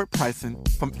straightforward pricing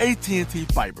from AT&T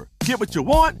Fiber. Get what you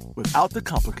want without the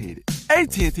complicated.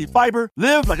 AT&T Fiber,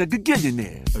 live like a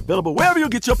gigillionaire. Available wherever you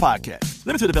get your podcast.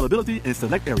 Limited availability in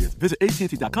select areas. Visit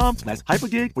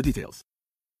AT&T.com/hypergig for details.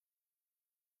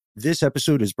 This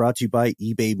episode is brought to you by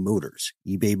eBay Motors.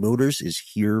 eBay Motors is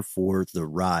here for the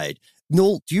ride.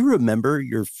 Noel, do you remember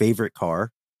your favorite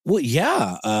car? Well,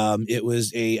 yeah. It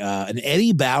was an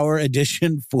Eddie Bauer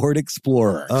edition Ford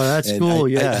Explorer. Oh, that's cool.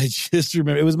 I just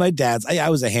remember it was my dad's. I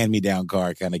was a hand-me-down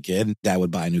car kind of kid. Dad would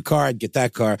buy a new car. I'd get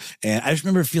that car. And I just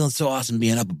remember feeling so awesome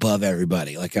being up above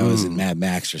everybody, like I was in Mad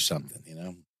Max or something, you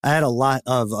know? I had a lot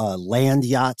of land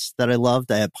yachts that I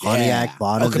loved. I had Pontiac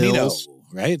Bonnevilles.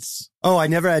 Right? Oh, I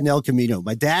never had an El Camino.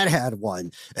 My dad had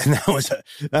one, and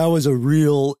that was a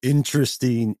real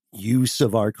interesting use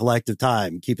of our collective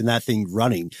time, keeping that thing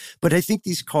running. But I think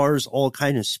these cars all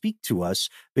kind of speak to us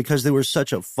because they were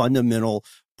such a fundamental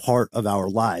part of our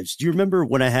lives. Do you remember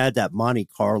when I had that Monte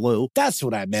Carlo? That's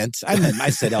what I meant.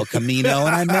 I said El Camino,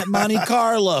 and I meant Monte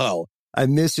Carlo. I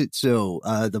miss it so.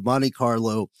 The Monte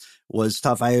Carlo was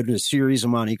tough. I had a series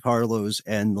of Monte Carlos,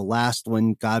 and the last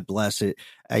one, God bless it,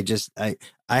 I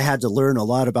had to learn a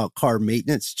lot about car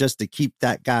maintenance just to keep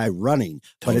that guy running.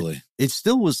 Totally. But it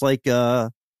still was like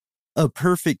a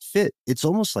perfect fit. It's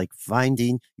almost like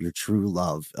finding your true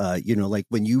love. Like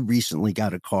when you recently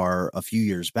got a car a few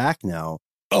years back now.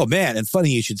 Oh, man. And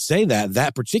funny you should say that.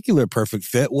 That particular perfect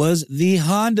fit was the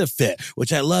Honda Fit,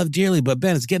 which I love dearly. But,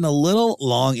 Ben, it's getting a little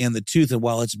long in the tooth. And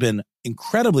while it's been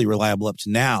incredibly reliable up to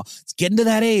now, it's getting to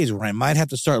that age where I might have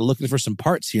to start looking for some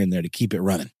parts here and there to keep it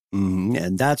running. Mm-hmm.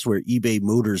 And that's where eBay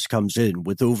Motors comes in.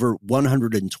 With over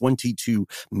 122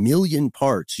 million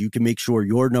parts, you can make sure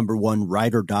your number one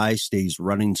ride or die stays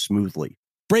running smoothly.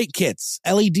 Brake kits,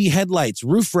 LED headlights,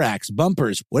 roof racks,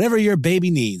 bumpers, whatever your baby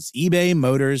needs, eBay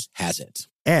Motors has it.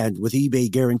 And with eBay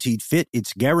Guaranteed Fit,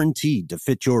 it's guaranteed to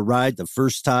fit your ride the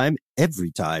first time,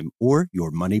 every time, or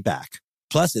your money back.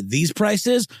 Plus, at these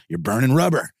prices, you're burning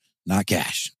rubber, not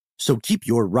cash. So keep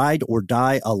your ride or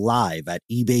die alive at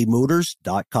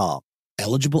ebaymotors.com.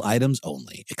 Eligible items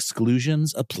only.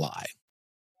 Exclusions apply.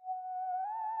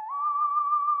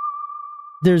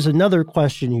 There's another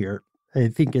question here. I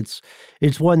think it's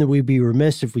one that we'd be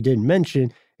remiss if we didn't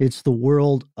mention. It's the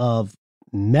world of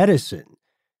medicine.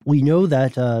 We know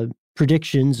that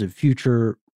predictions of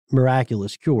future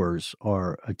miraculous cures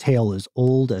are a tale as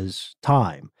old as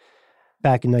time.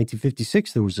 Back in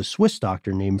 1956, there was a Swiss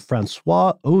doctor named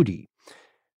Francois Odi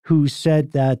who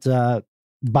said that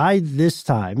by this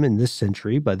time in this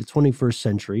century, by the 21st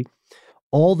century,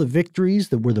 all the victories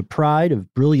that were the pride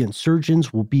of brilliant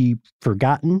surgeons will be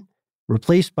forgotten,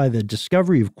 replaced by the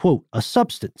discovery of, quote, a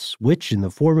substance which, in the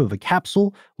form of a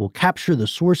capsule, will capture the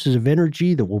sources of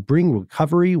energy that will bring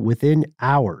recovery within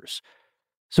hours.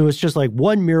 So it's just like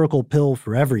one miracle pill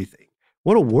for everything.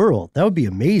 What a world. That would be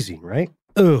amazing, right?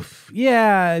 Oof.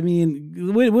 Yeah, I mean,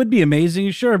 it would be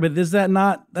amazing, sure, but that's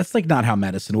like not how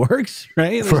medicine works,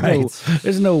 right?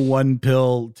 There's no one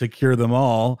pill to cure them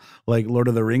all, like Lord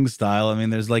of the Rings style. I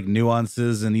mean, there's like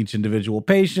nuances in each individual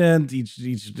patient, each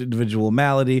individual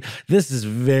malady. This is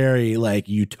very like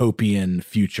utopian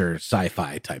future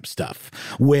sci-fi type stuff,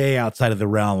 way outside of the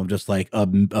realm of just like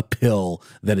a pill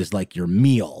that is like your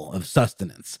meal of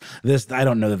sustenance. I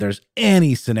don't know that there's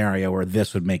any scenario where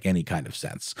this would make any kind of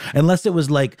sense, unless it was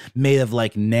like made of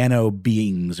like nano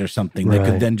beings or something that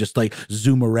could then just like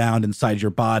zoom around inside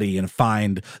your body and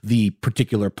find the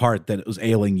particular part that was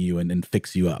ailing you and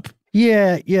fix you up.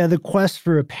 Yeah. The quest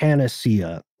for a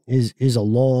panacea is a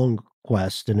long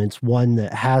quest, and it's one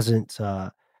that hasn't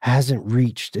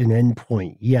reached an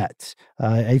endpoint yet.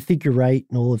 I think you're right,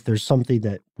 Noel. If there's something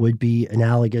that would be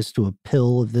analogous to a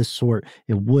pill of this sort,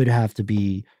 it would have to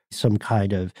be some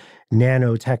kind of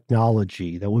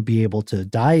nanotechnology that would be able to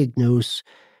diagnose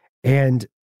and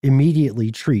immediately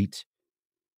treat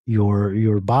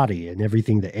your body and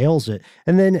everything that ails it.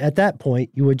 And then at that point,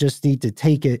 you would just need to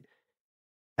take it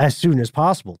as soon as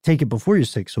possible. Take it before you're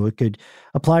sick so it could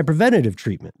apply preventative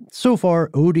treatment. So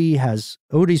far,Odi's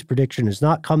prediction has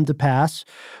not come to pass,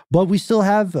 but we still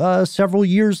have several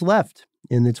years left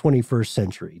in the 21st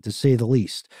century, to say the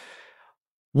least.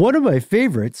 One of my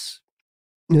favorites,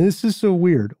 and this is so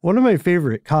weird, one of my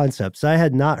favorite concepts, I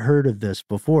had not heard of this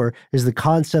before, is the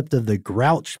concept of the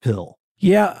grouch pill.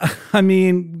 Yeah, I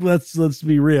mean, let's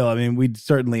be real. I mean, we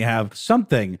certainly have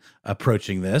something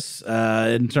approaching this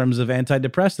in terms of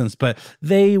antidepressants, but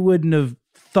they wouldn't have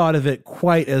thought of it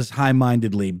quite as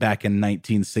high-mindedly back in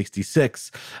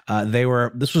 1966.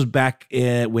 This was back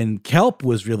when kelp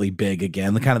was really big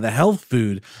again, the kind of the health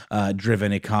food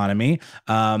driven economy.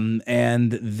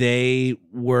 And they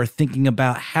were thinking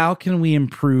about how can we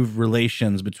improve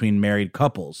relations between married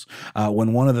couples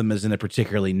when one of them is in a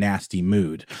particularly nasty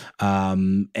mood.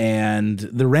 And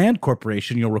the Rand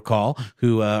Corporation, you'll recall,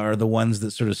 who are the ones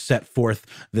that sort of set forth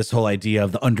this whole idea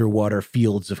of the underwater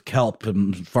fields of kelp,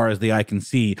 as far as the eye can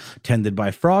see, tended by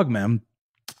frogmen.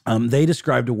 They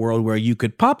described a world where you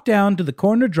could pop down to the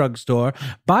corner drugstore,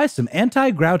 buy some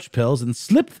anti-grouch pills, and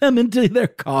slip them into their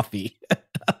coffee.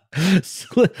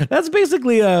 That's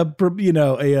basically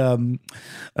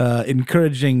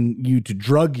encouraging you to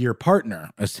drug your partner,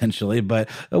 essentially. But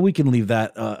we can leave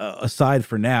that aside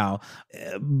for now.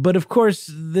 But of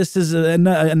course, this is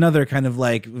another kind of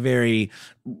like very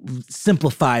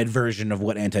simplified version of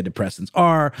what antidepressants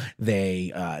are.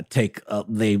 They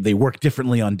they work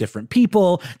differently on different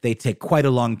people. They take quite a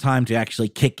long time to actually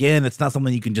kick in. It's not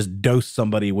something you can just dose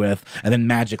somebody with and then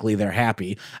magically they're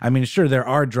happy. I mean, sure, there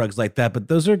are drugs like that, but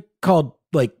those are called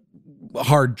like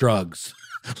hard drugs.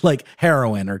 like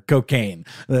heroin or cocaine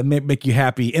that make you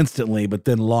happy instantly, but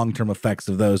then long-term effects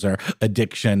of those are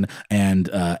addiction and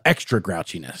extra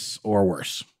grouchiness or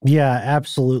worse. Yeah,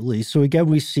 absolutely. So again,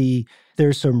 we see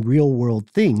there's some real world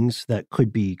things that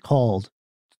could be called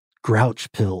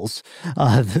grouch pills.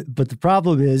 But the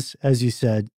problem is, as you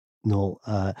said, Noel,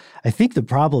 I think the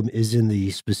problem is in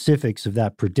the specifics of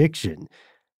that prediction.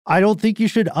 I don't think you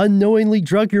should unknowingly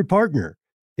drug your partner.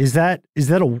 Is that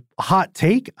a hot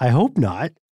take? I hope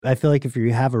not. I feel like if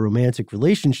you have a romantic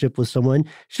relationship with someone, it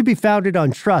should be founded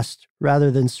on trust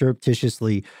rather than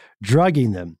surreptitiously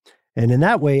drugging them. And in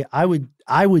that way, I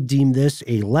would deem this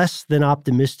a less than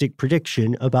optimistic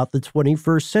prediction about the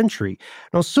 21st century.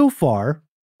 Now, so far,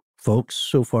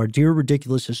 folks, dear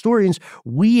ridiculous historians,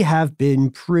 we have been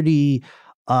pretty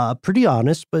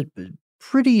honest, but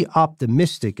pretty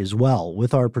optimistic as well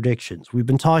with our predictions. We've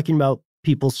been talking about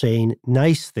people saying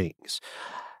nice things.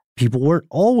 People weren't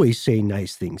always saying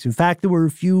nice things. In fact, there were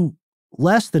a few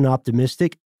less than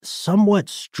optimistic, somewhat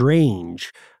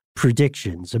strange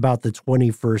predictions about the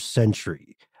 21st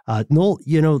century. Noel,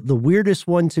 the weirdest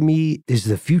one to me is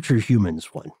the future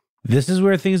humans one. This is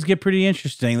where things get pretty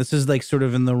interesting. This is like sort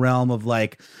of in the realm of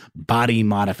like body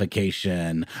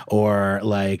modification or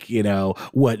like,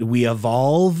 what we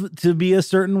evolve to be a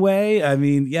certain way. I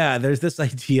mean, yeah, there's this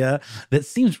idea that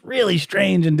seems really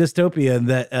strange and dystopian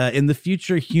that in the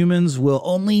future, humans will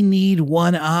only need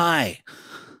one eye.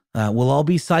 We'll all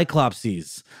be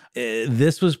cyclopses.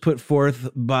 This was put forth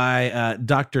by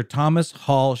Dr. Thomas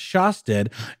Hall Shosted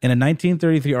in a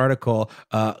 1933 article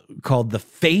called The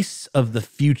Face of the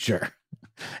Future.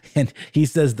 And he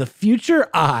says the future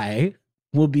eye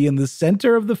will be in the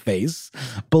center of the face,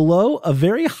 below a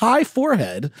very high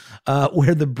forehead,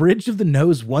 where the bridge of the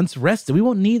nose once rested. We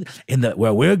won't need,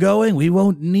 where we're going, we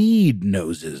won't need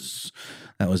noses.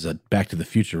 That was a Back to the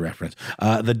Future reference.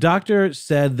 The doctor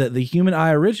said that the human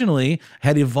eye originally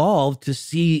had evolved to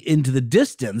see into the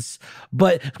distance,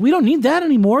 but we don't need that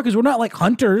anymore because we're not like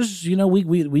hunters.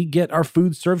 We get our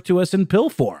food served to us in pill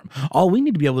form. All we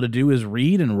need to be able to do is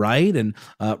read and write and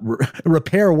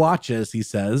repair watches, he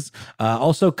says.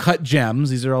 Also cut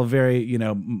gems. These are all very,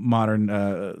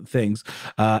 modern things.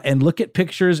 And look at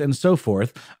pictures and so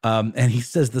forth. And he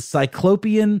says the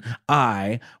cyclopean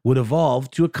eye would evolve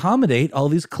to accommodate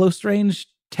all these close range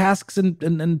tasks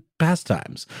and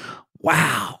pastimes.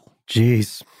 Wow.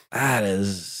 Jeez.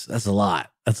 That's a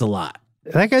lot. That's a lot.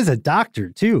 That guy's a doctor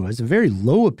too, has a very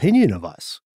low opinion of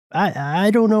us.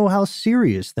 I don't know how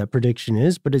serious that prediction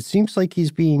is, but it seems like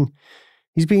he's being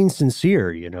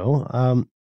sincere, And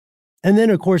then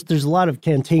of course there's a lot of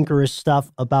cantankerous stuff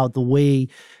about the way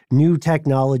new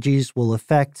technologies will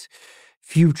affect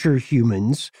future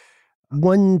humans.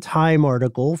 One Time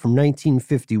article from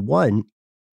 1951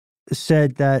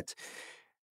 said that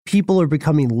people are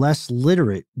becoming less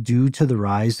literate due to the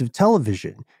rise of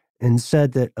television, and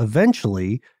said that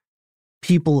eventually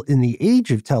people in the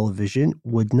age of television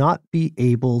would not be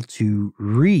able to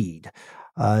read.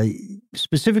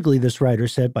 Specifically, this writer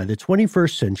said, by the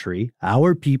 21st century,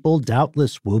 our people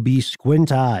doubtless will be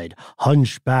squint-eyed,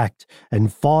 hunchbacked,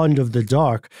 and fond of the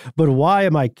dark. But why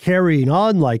am I carrying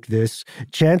on like this?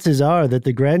 Chances are that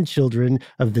the grandchildren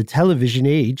of the television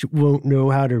age won't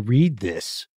know how to read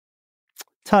this.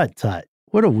 Tut, tut.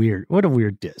 What a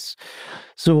weird diss.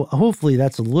 So hopefully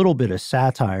that's a little bit of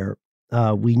satire.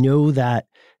 We know that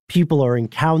people are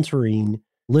encountering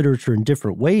literature in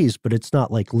different ways, but it's not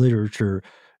like literature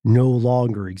no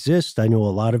longer exists. I know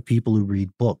a lot of people who read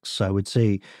books. I would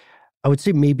say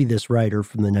maybe this writer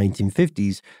from the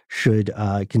 1950s should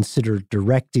consider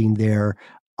directing their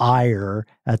ire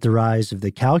at the rise of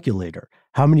the calculator.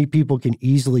 How many people can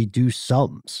easily do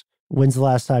sums? When's the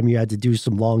last time you had to do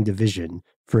some long division,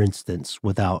 for instance,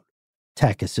 without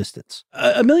tech assistance?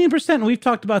 1,000,000%. We've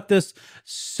talked about this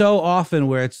so often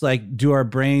where it's like, do our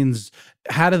brains,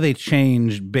 how do they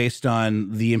change based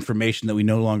on the information that we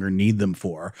no longer need them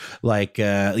for? Like,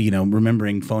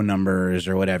 remembering phone numbers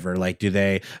or whatever. Like, do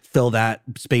they fill that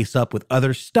space up with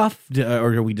other stuff,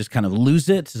 or do we just kind of lose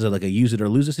it? Is it like a use it or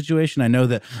lose it situation? I know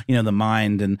that, the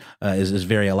mind and is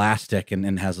very elastic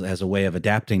and has a way of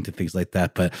adapting to things like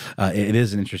that. But it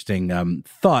is an interesting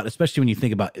thought, especially when you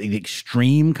think about the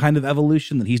extreme kind of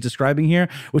evolution that he's describing here,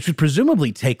 which would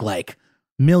presumably take like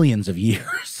millions of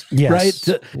years, yes,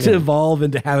 right? To evolve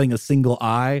into having a single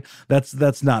eye.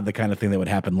 That's not the kind of thing that would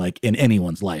happen like in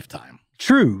anyone's lifetime.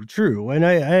 True. And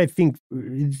I think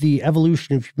the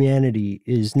evolution of humanity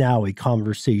is now a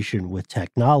conversation with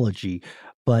technology,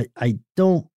 but I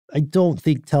don't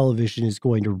think television is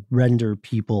going to render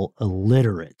people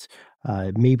illiterate.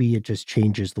 Maybe it just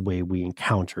changes the way we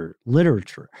encounter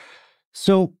literature.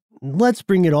 So let's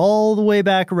bring it all the way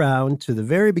back around to the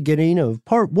very beginning of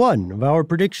part 1 of our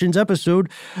predictions episode,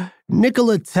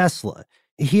 Nikola Tesla.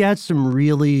 He had some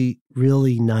really,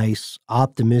 really nice,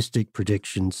 optimistic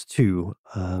predictions too.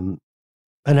 And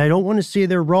I don't want to say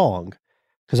they're wrong,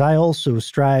 because I also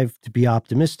strive to be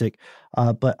optimistic.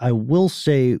 But I will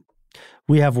say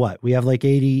we have what? We have like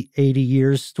 80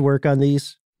 years to work on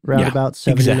these? Around about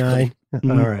 79. Exactly.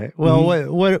 Mm-hmm. All right.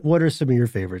 Well, what are some of your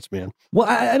favorites, man? Well,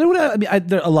 I don't know. I mean,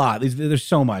 there are a lot. There's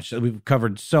so much. We've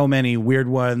covered so many weird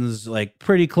ones, like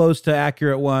pretty close to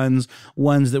accurate ones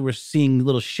that we're seeing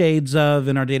little shades of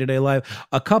in our day-to-day life.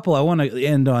 A couple, I want to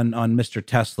end on Mr.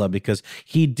 Tesla, because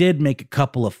he did make a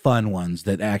couple of fun ones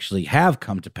that actually have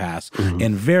come to pass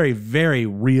in very, very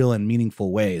real and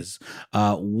meaningful ways.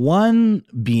 One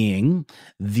being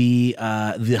the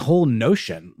whole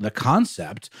notion, the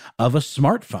concept of a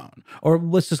smartphone, or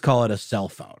let's just call it a cell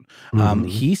phone.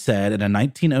 He said in a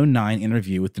 1909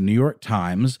 interview with the New York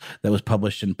Times that was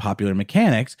published in Popular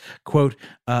Mechanics, quote,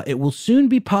 "It will soon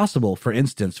be possible, for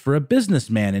instance, for a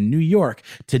businessman in New York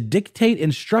to dictate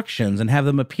instructions and have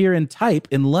them appear in type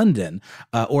in London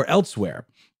or elsewhere.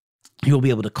 He will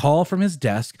be able to call from his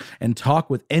desk and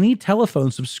talk with any telephone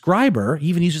subscriber," he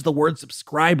even uses the word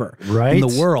subscriber, right, "in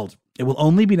the world. It will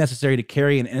only be necessary to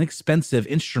carry an inexpensive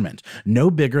instrument, no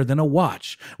bigger than a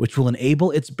watch, which will enable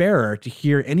its bearer to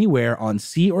hear anywhere on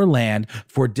sea or land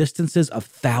for distances of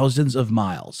thousands of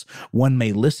miles. One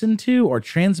may listen to or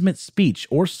transmit speech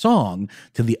or song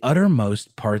to the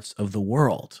uttermost parts of the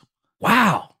world."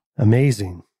 Wow.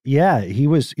 Amazing. Yeah, he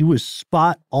was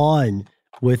spot on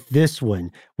with this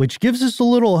one, which gives us a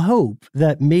little hope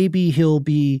that maybe he'll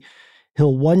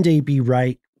one day be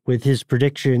right with his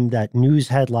prediction that news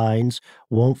headlines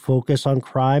won't focus on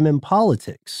crime and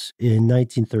politics. In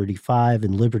 1935,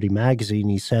 in Liberty magazine,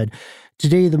 he said,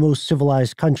 "Today, the most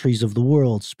civilized countries of the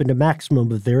world spend a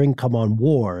maximum of their income on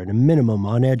war and a minimum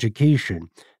on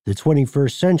education. The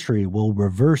 21st century will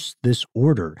reverse this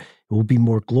order. It will be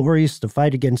more glorious to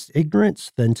fight against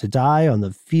ignorance than to die on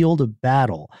the field of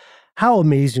battle." How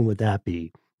amazing would that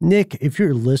be? Nick, if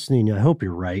you're listening, I hope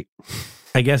you're right.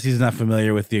 I guess he's not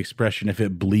familiar with the expression, if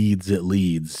it bleeds, it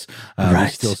leads. Right. We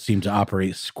still seem to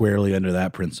operate squarely under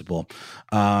that principle.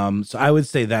 So I would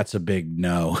say that's a big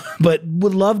no, but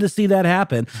would love to see that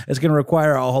happen. It's going to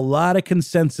require a whole lot of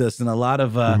consensus and a lot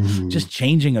of just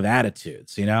changing of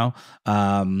attitudes, you know?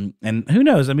 And who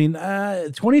knows? I mean,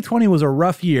 2020 was a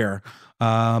rough year.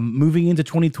 Moving into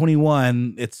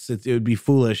 2021, it would be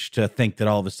foolish to think that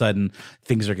all of a sudden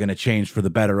things are going to change for the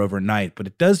better overnight. But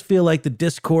it does feel like the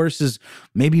discourse is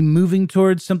maybe moving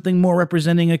towards something more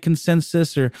representing a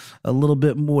consensus, or a little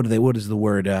bit more. What is the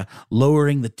word?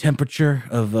 Lowering the temperature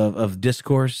of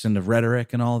discourse and of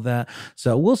rhetoric and all of that.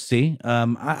 So we'll see.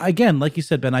 Again, like you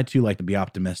said, Ben, I too like to be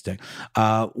optimistic.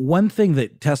 One thing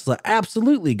that Tesla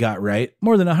absolutely got right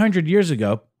more than 100 years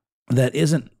ago that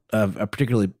isn't a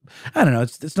particularly, I don't know,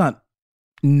 it's not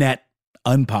net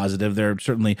unpositive. There are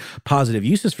certainly positive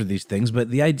uses for these things, but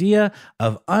the idea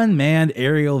of unmanned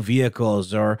aerial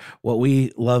vehicles, or what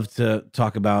we love to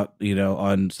talk about, you know,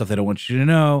 on Stuff They Don't Want You to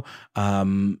Know,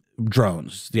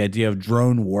 drones, the idea of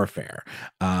drone warfare.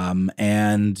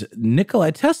 And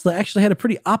Nikola Tesla actually had a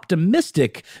pretty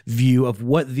optimistic view of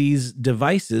what these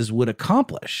devices would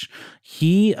accomplish.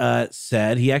 He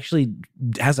said he actually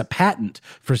has a patent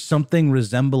for something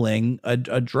resembling a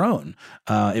drone.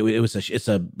 It's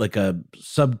like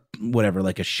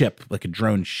a ship, like a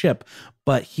drone ship.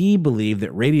 But he believed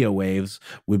that radio waves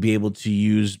would be able to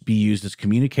be used as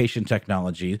communication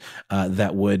technology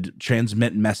that would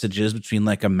transmit messages between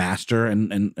like a master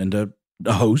and a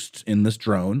host in this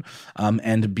drone,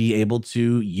 and be able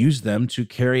to use them to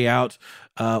carry out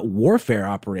warfare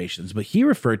operations. But he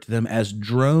referred to them as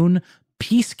drone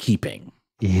peacekeeping.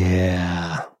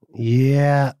 Yeah.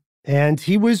 And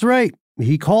he was right.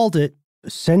 He called it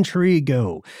a century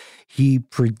ago. He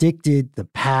predicted the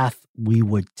path we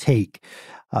would take.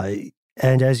 And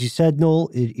as you said, Noel,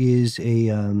 it is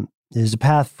a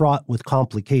path fraught with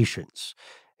complications.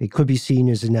 It could be seen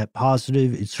as a net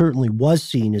positive. It certainly was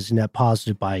seen as a net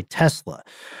positive by Tesla.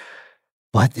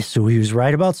 But so he was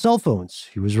right about cell phones.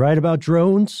 He was right about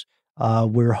drones.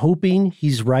 We're hoping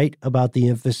he's right about the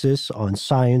emphasis on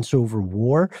science over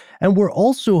war. And we're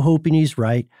also hoping he's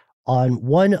right on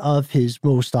one of his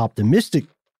most optimistic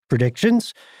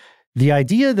predictions, the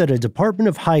idea that a Department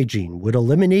of Hygiene would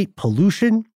eliminate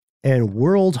pollution and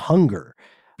world hunger.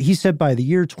 He said by the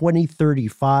year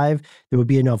 2035, there would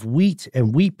be enough wheat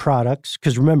and wheat products.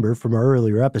 Because remember, from our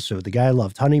earlier episode, the guy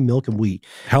loved honey, milk, and wheat.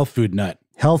 Health food nut.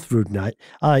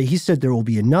 He said there will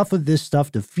be enough of this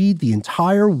stuff to feed the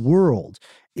entire world.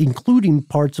 including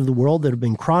parts of the world that have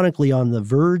been chronically on the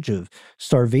verge of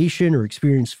starvation or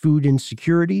experience food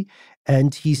insecurity.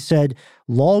 And he said,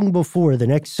 long before the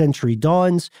next century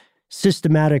dawns,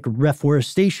 systematic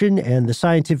reforestation and the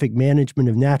scientific management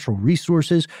of natural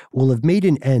resources will have made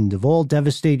an end of all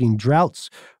devastating droughts,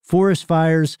 forest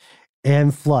fires,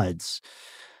 and floods.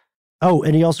 Oh,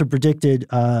 and he also predicted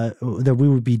that we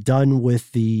would be done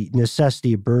with the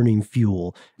necessity of burning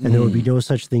fuel, and there would be no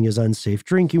such thing as unsafe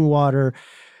drinking water.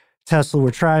 Tesla, we're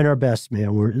trying our best,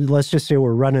 man. Let's just say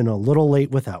we're running a little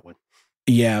late with that one.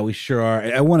 Yeah, we sure are.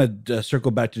 I want to circle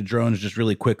back to drones just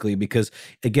really quickly because,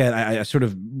 again, I sort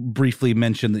of briefly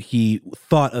mentioned that he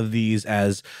thought of these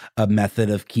as a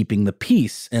method of keeping the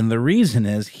peace. And the reason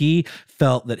is he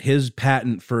felt that his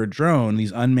patent for a drone,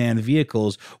 these unmanned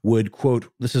vehicles, would,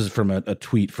 quote, this is from a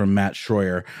tweet from Matt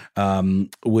Schroyer,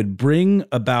 would bring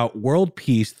about world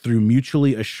peace through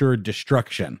mutually assured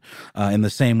destruction in the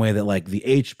same way that, like, the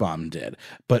H-bomb did.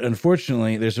 But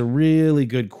unfortunately, there's a really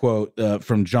good quote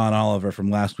from John Oliver from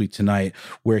Last Week Tonight,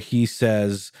 where he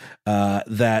says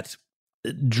that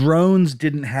drones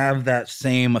didn't have that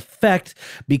same effect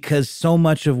because so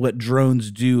much of what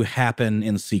drones do happen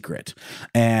in secret.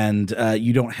 And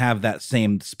you don't have that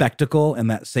same spectacle and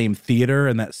that same theater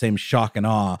and that same shock and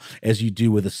awe as you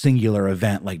do with a singular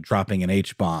event like dropping an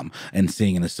H-bomb and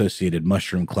seeing an associated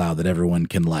mushroom cloud that everyone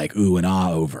can like ooh and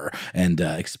ah over and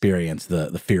experience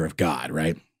the fear of God,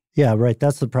 right? Yeah, right.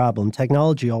 That's the problem.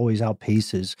 Technology always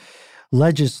outpaces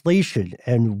legislation,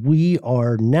 and we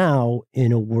are now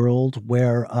in a world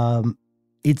where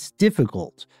it's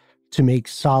difficult to make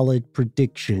solid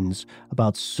predictions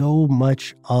about so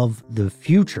much of the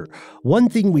future. One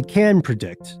thing we can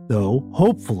predict, though,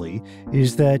 hopefully,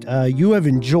 is that you have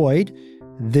enjoyed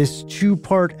this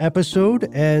two-part episode,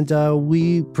 and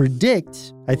we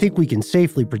predict, I think we can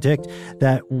safely predict,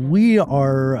 that we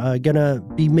are going to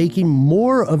be making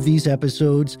more of these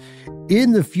episodes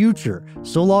in the future,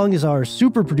 so long as our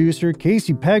super producer,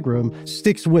 Casey Pegram,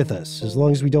 sticks with us, as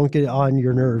long as we don't get on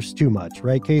your nerves too much.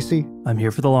 Right, Casey? I'm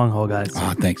here for the long haul, guys.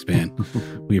 Oh, thanks, man.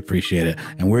 We appreciate it.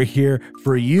 And we're here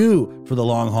for you for the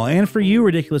long haul and for you,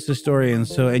 Ridiculous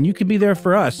Historians. And you can be there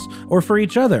for us or for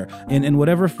each other in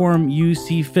whatever form you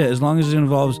see fit, as long as it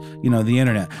involves, the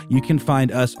internet. You can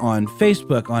find us on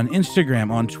Facebook, on Instagram,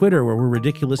 on Twitter, where we're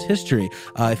Ridiculous History.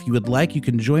 If you would like, you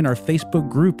can join our Facebook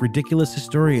group, Ridiculous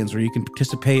Historians, where you can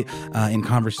participate in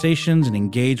conversations and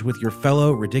engage with your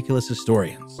fellow Ridiculous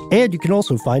Historians. And you can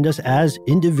also find us as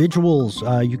individuals.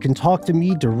 You can talk to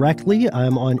me directly.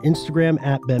 I'm on Instagram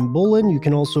at Ben Bolin. You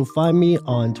can also find me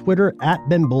on Twitter at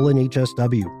Ben Bolin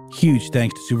HSW. Huge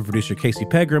thanks to super producer Casey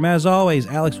Pegram. As always,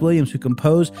 Alex Williams, who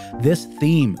composed this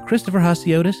theme. Christopher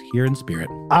Hasiotis, here in spirit.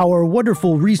 Our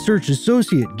wonderful research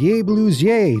associate, Gabe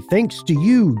Luzier. Thanks to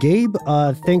you, Gabe.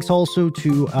 Thanks also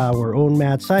to our own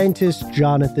mad scientist,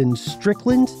 Jonathan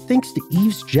Strickland. Thanks to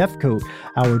Eves Jeffcoat,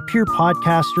 our peer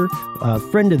podcaster,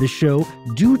 friend of the show.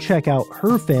 Do check out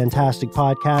her fantastic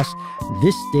podcast,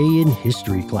 This Day in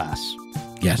History Class.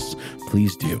 Yes,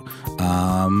 please do.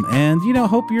 And,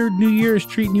 hope your new year is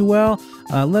treating you well.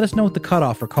 Let us know what the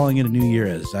cutoff for calling it a new year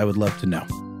is. I would love to know.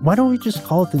 Why don't we just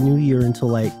call it the new year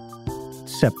until,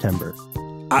 September?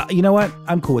 You know what?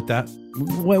 I'm cool with that.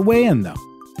 Weigh in, though.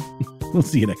 We'll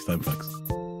see you next time, folks.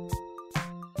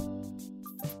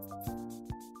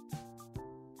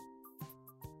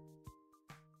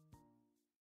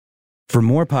 For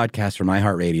more podcasts from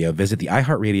iHeartRadio, visit the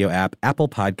iHeartRadio app, Apple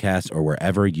Podcasts, or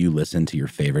wherever you listen to your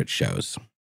favorite shows.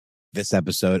 This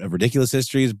episode of Ridiculous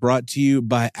History is brought to you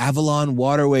by Avalon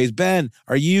Waterways. Ben,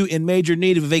 are you in major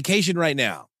need of a vacation right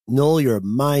now? Noel, you're a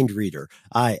mind reader.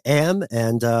 I am,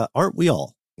 and aren't we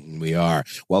all? We are.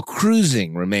 While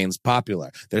cruising remains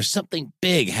popular, there's something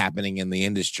big happening in the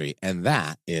industry, and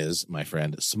that is, my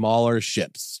friend, smaller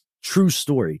ships. True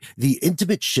story. The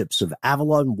intimate ships of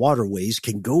Avalon Waterways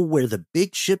can go where the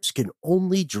big ships can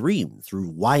only dream, through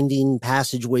winding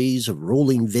passageways of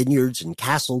rolling vineyards and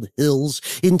castled hills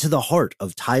into the heart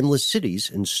of timeless cities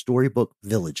and storybook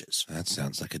villages. That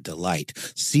sounds like a delight.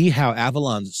 See how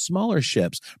Avalon's smaller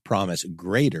ships promise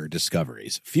greater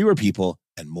discoveries, fewer people,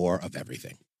 and more of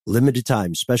everything. Limited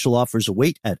time special offers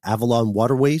await at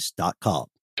avalonwaterways.com.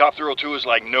 Top Thrill 2 is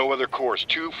like no other course.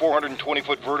 2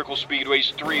 420-foot vertical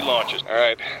speedways, 3 launches. All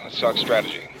right, let's talk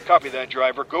strategy. Copy that,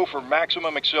 driver. Go for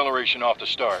maximum acceleration off the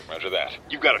start. Roger that.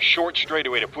 You've got a short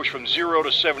straightaway to push from 0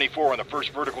 to 74 on the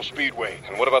first vertical speedway.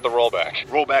 And what about the rollback?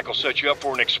 Rollback will set you up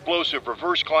for an explosive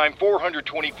reverse climb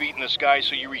 420 feet in the sky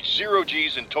so you reach 0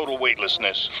 G's in total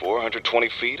weightlessness. 420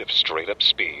 feet of straight-up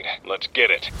speed. Let's get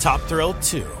it. Top Thrill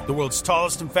 2, the world's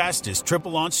tallest and fastest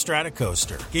triple-launch strata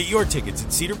coaster. Get your tickets at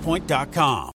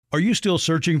cedarpoint.com. Are you still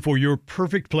searching for your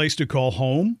perfect place to call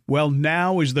home? Well,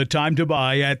 now is the time to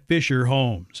buy at Fisher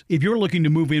Homes. If you're looking to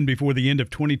move in before the end of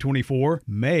 2024,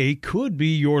 May could be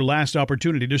your last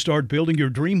opportunity to start building your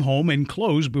dream home and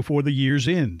close before the year's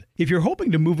end. If you're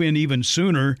hoping to move in even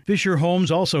sooner, Fisher Homes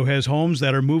also has homes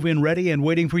that are move-in ready and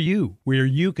waiting for you, where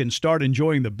you can start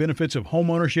enjoying the benefits of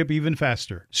homeownership even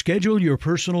faster. Schedule your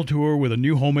personal tour with a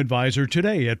new home advisor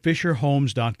today at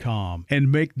FisherHomes.com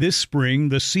and make this spring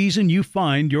the season you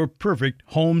find your perfect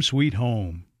home sweet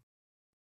home.